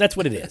 Laziness. Yeah, that's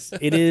what it is.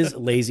 It is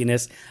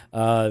laziness.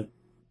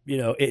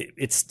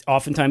 It's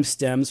oftentimes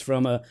stems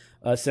from a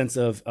sense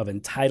of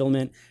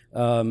entitlement.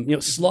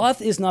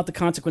 Sloth is not the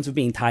consequence of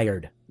being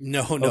tired.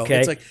 No. Okay.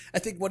 It's like, I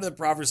think one of the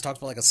Proverbs talks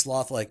about like a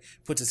sloth like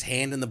puts his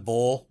hand in the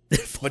bowl,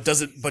 but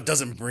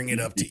doesn't bring it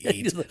up to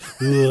eat.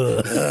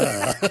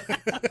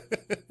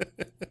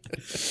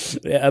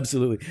 Yeah,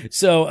 absolutely.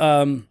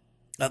 So,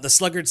 The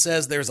sluggard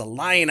says, "There's a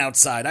lion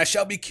outside. I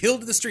shall be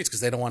killed in the streets," because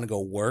they don't want to go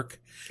work.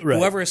 Right.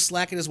 Whoever is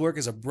slack in his work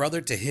is a brother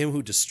to him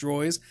who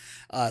destroys.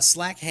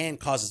 Slack hand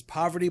causes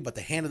poverty, but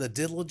the hand of the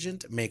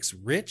diligent makes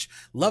rich.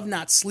 Love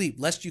not sleep,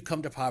 lest you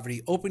come to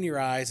poverty. Open your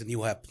eyes, and you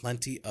will have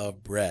plenty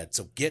of bread.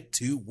 So get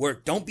to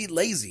work. Don't be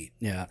lazy.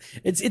 yeah,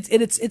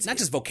 it's Not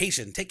just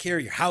vocation. Take care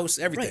of your house,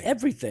 everything. right,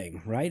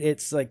 everything, right?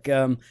 It's like,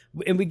 and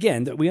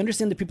again, we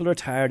understand that people are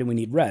tired and we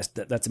need rest.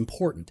 That's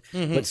important.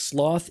 But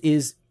sloth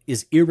is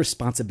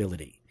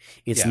irresponsibility.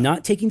 It's Yeah.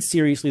 not taking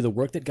seriously the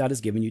work that God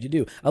has given you to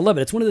do. I love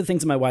it. It's one of the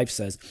things that my wife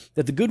says,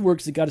 that the good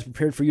works that God has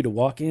prepared for you to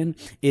walk in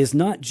is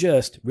not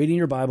just reading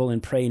your Bible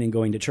and praying and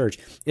going to church.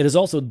 It is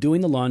also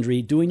doing the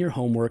laundry, doing your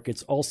homework.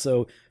 It's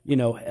also,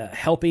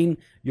 helping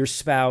your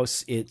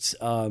spouse. It's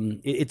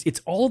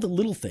all the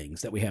little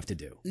things that we have to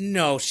do.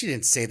 No, she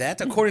didn't say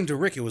that. According to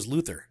Rick, it was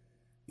Luther.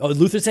 Oh, did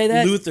Luther say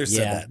that? Luther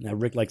said yeah. that. Now,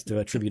 Rick likes to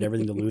attribute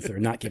everything to Luther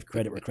and not give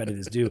credit where credit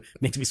is due.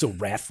 Makes me so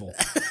wrathful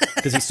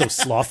because he's so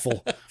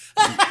slothful.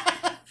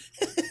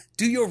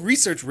 Do your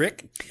research,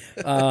 Rick.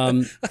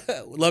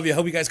 Love you.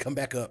 Hope you guys come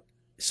back up.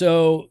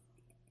 So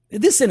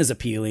this sin is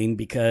appealing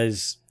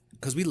because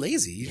we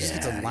lazy. You just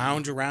get to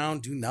lounge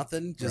around, do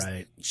nothing, just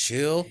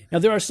chill. Now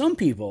there are some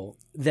people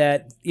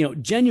that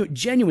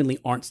genuinely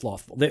aren't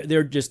slothful.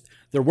 They're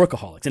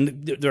workaholics,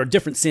 and there are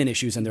different sin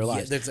issues in their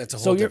lives. Yeah, that's a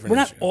whole different we're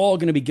not issue. all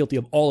going to be guilty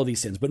of all of these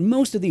sins, but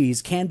most of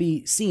these can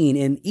be seen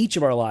in each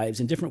of our lives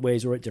in different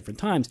ways or at different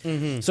times.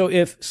 Mm-hmm. So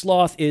if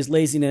sloth is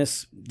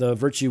laziness, the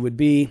virtue would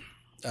be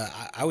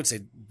I would say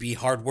be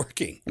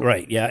hardworking.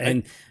 Right, yeah. Right?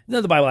 And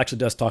the Bible actually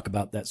does talk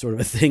about that sort of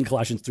a thing.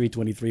 Colossians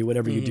 3:23,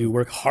 whatever you do,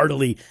 work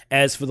heartily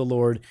as for the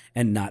Lord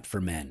and not for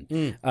men.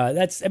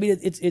 It's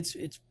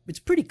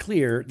pretty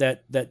clear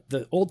that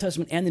the Old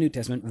Testament and the New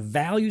Testament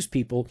values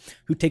people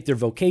who take their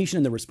vocation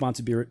and their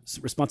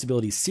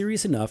responsibilities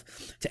serious enough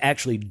to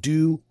actually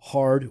do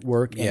hard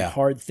work and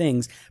hard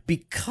things,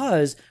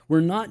 because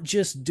we're not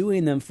just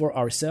doing them for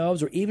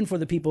ourselves or even for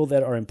the people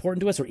that are important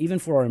to us or even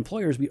for our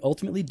employers. We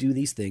ultimately do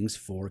these things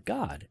for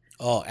God.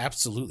 Oh,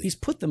 absolutely. He's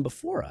put them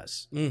before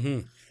us. Mm-hmm.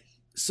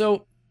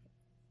 So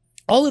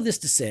all of this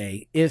to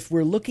say, if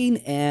we're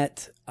looking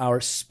at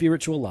our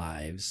spiritual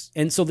lives,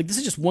 and so this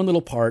is just one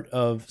little part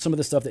of some of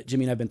the stuff that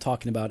Jimmy and I have been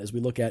talking about as we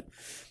look at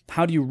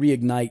how do you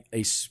reignite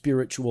a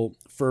spiritual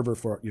fervor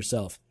for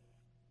yourself,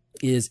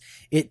 is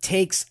it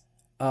takes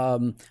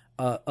a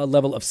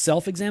level of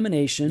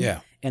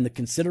self-examination and the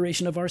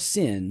consideration of our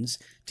sins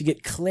to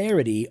get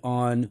clarity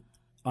on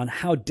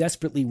how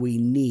desperately we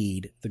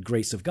need the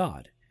grace of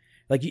God.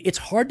 Like, it's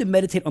hard to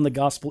meditate on the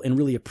gospel and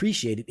really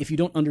appreciate it if you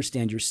don't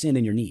understand your sin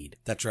and your need.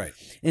 That's right.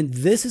 And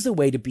this is a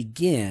way to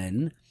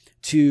begin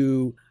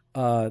to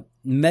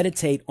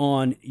meditate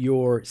on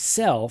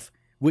yourself,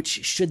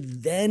 which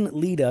should then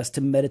lead us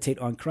to meditate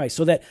on Christ.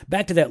 So that,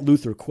 back to that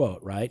Luther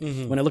quote, right?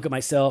 Mm-hmm. When I look at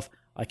myself,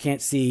 I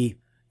can't see,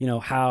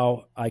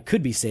 how I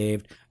could be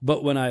saved.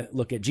 But when I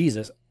look at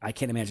Jesus, I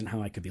can't imagine how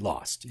I could be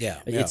lost.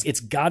 It's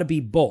got to be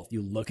both.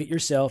 You look at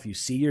yourself, you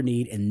see your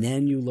need, and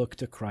then you look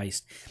to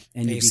Christ,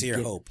 and you see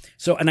your hope.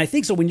 So, and I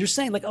think so when you're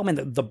saying like, oh man,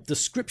 the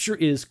scripture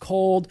is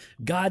cold,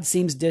 God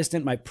seems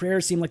distant, my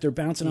prayers seem like they're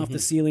bouncing off the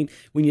ceiling.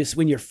 When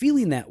you're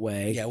feeling that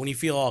way, when you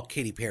feel all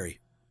Katy Perry.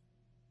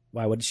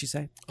 Why? What did she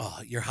say?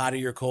 Oh, you're hot or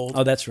you're cold.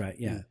 Oh, that's right.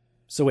 Yeah.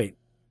 So wait,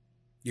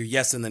 you're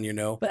yes and then you're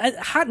no. But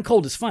hot and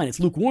cold is fine. It's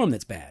lukewarm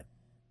that's bad.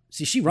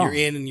 See, she wrong.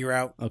 You're in and you're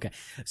out. Okay,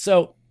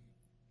 so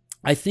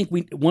I think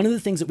one of the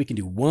things that we can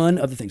do,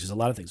 there's a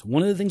lot of things.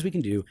 One of the things we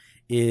can do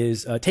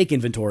is take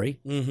inventory,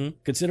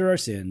 consider our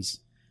sins,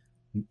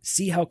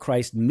 see how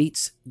Christ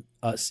meets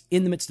us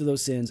in the midst of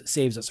those sins,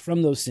 saves us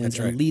from those sins,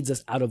 and leads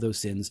us out of those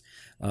sins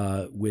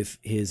with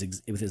his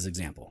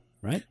example.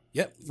 Right?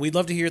 Yep. We'd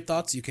love to hear your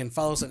thoughts. You can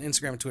follow us on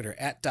Instagram and Twitter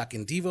at Doc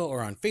and Devo,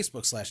 or on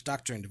Facebook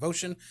 /Doctor and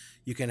Devotion.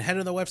 You can head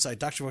to the website,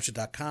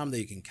 drdevotion.com. There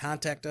you can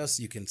contact us.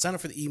 You can sign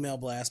up for the email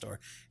blast or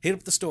hit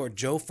up the store,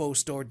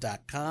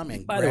 jofostore.com,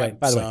 and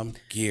grab some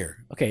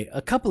gear. Okay,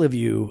 a couple of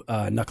you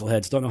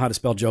knuckleheads don't know how to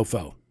spell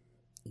Jofo.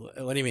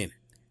 What do you mean?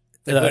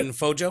 They're putting in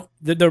Fojo?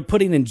 They're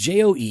putting in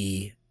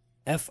JOEFO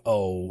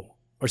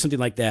or something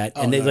like that,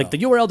 and the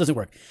URL doesn't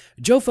work.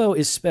 Jofo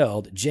is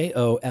spelled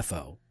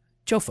JOFO.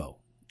 Jofo.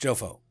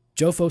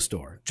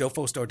 JoFoStore.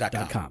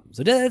 JoFoStore.com.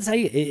 So that's how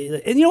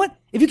you... And you know what?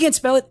 If you can't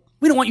spell it,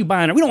 we don't want you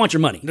buying it. We don't want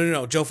your money.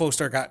 No.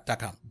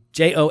 JoFoStore.com.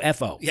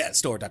 JOFO. Yeah,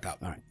 store.com.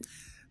 All right.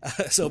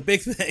 So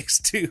big thanks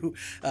to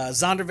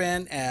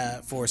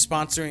Zondervan for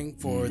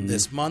sponsoring for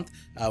this month.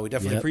 We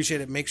definitely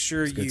appreciate it. Make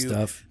sure you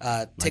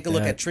take a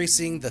look at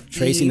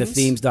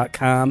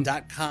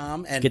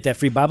TracingTheThemes.com and get that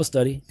free Bible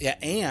study. Yeah,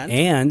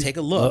 and take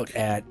a look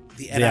at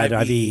the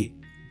NIV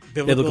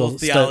Biblical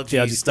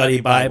Theology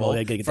Study Bible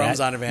from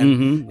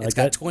Zondervan. It's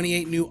got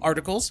 28 new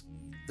articles,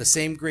 the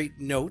same great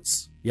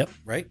notes. Yep.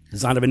 Right? The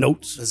Zondervan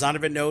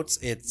Notes.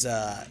 It's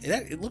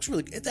it looks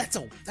really good. That's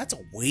a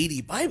weighty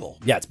Bible.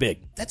 Yeah, it's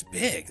big. That's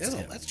big.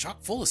 That's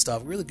chock full of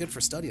stuff. Really good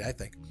for study, I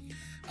think.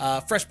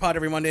 Fresh pod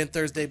every Monday and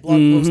Thursday. Blog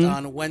post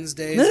on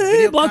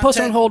Wednesdays. Blog post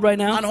on hold right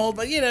now. On hold,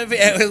 but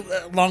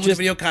along with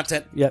video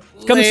content. Yep.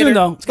 It's coming soon,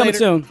 though. It's coming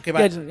soon. Okay,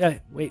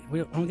 bye. Wait, are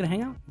we going to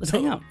hang out? Let's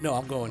hang out. No,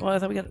 I'm going. Well, I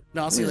thought we got...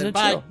 No, I'll see you later.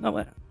 Bye. No,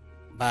 what?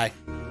 Bye.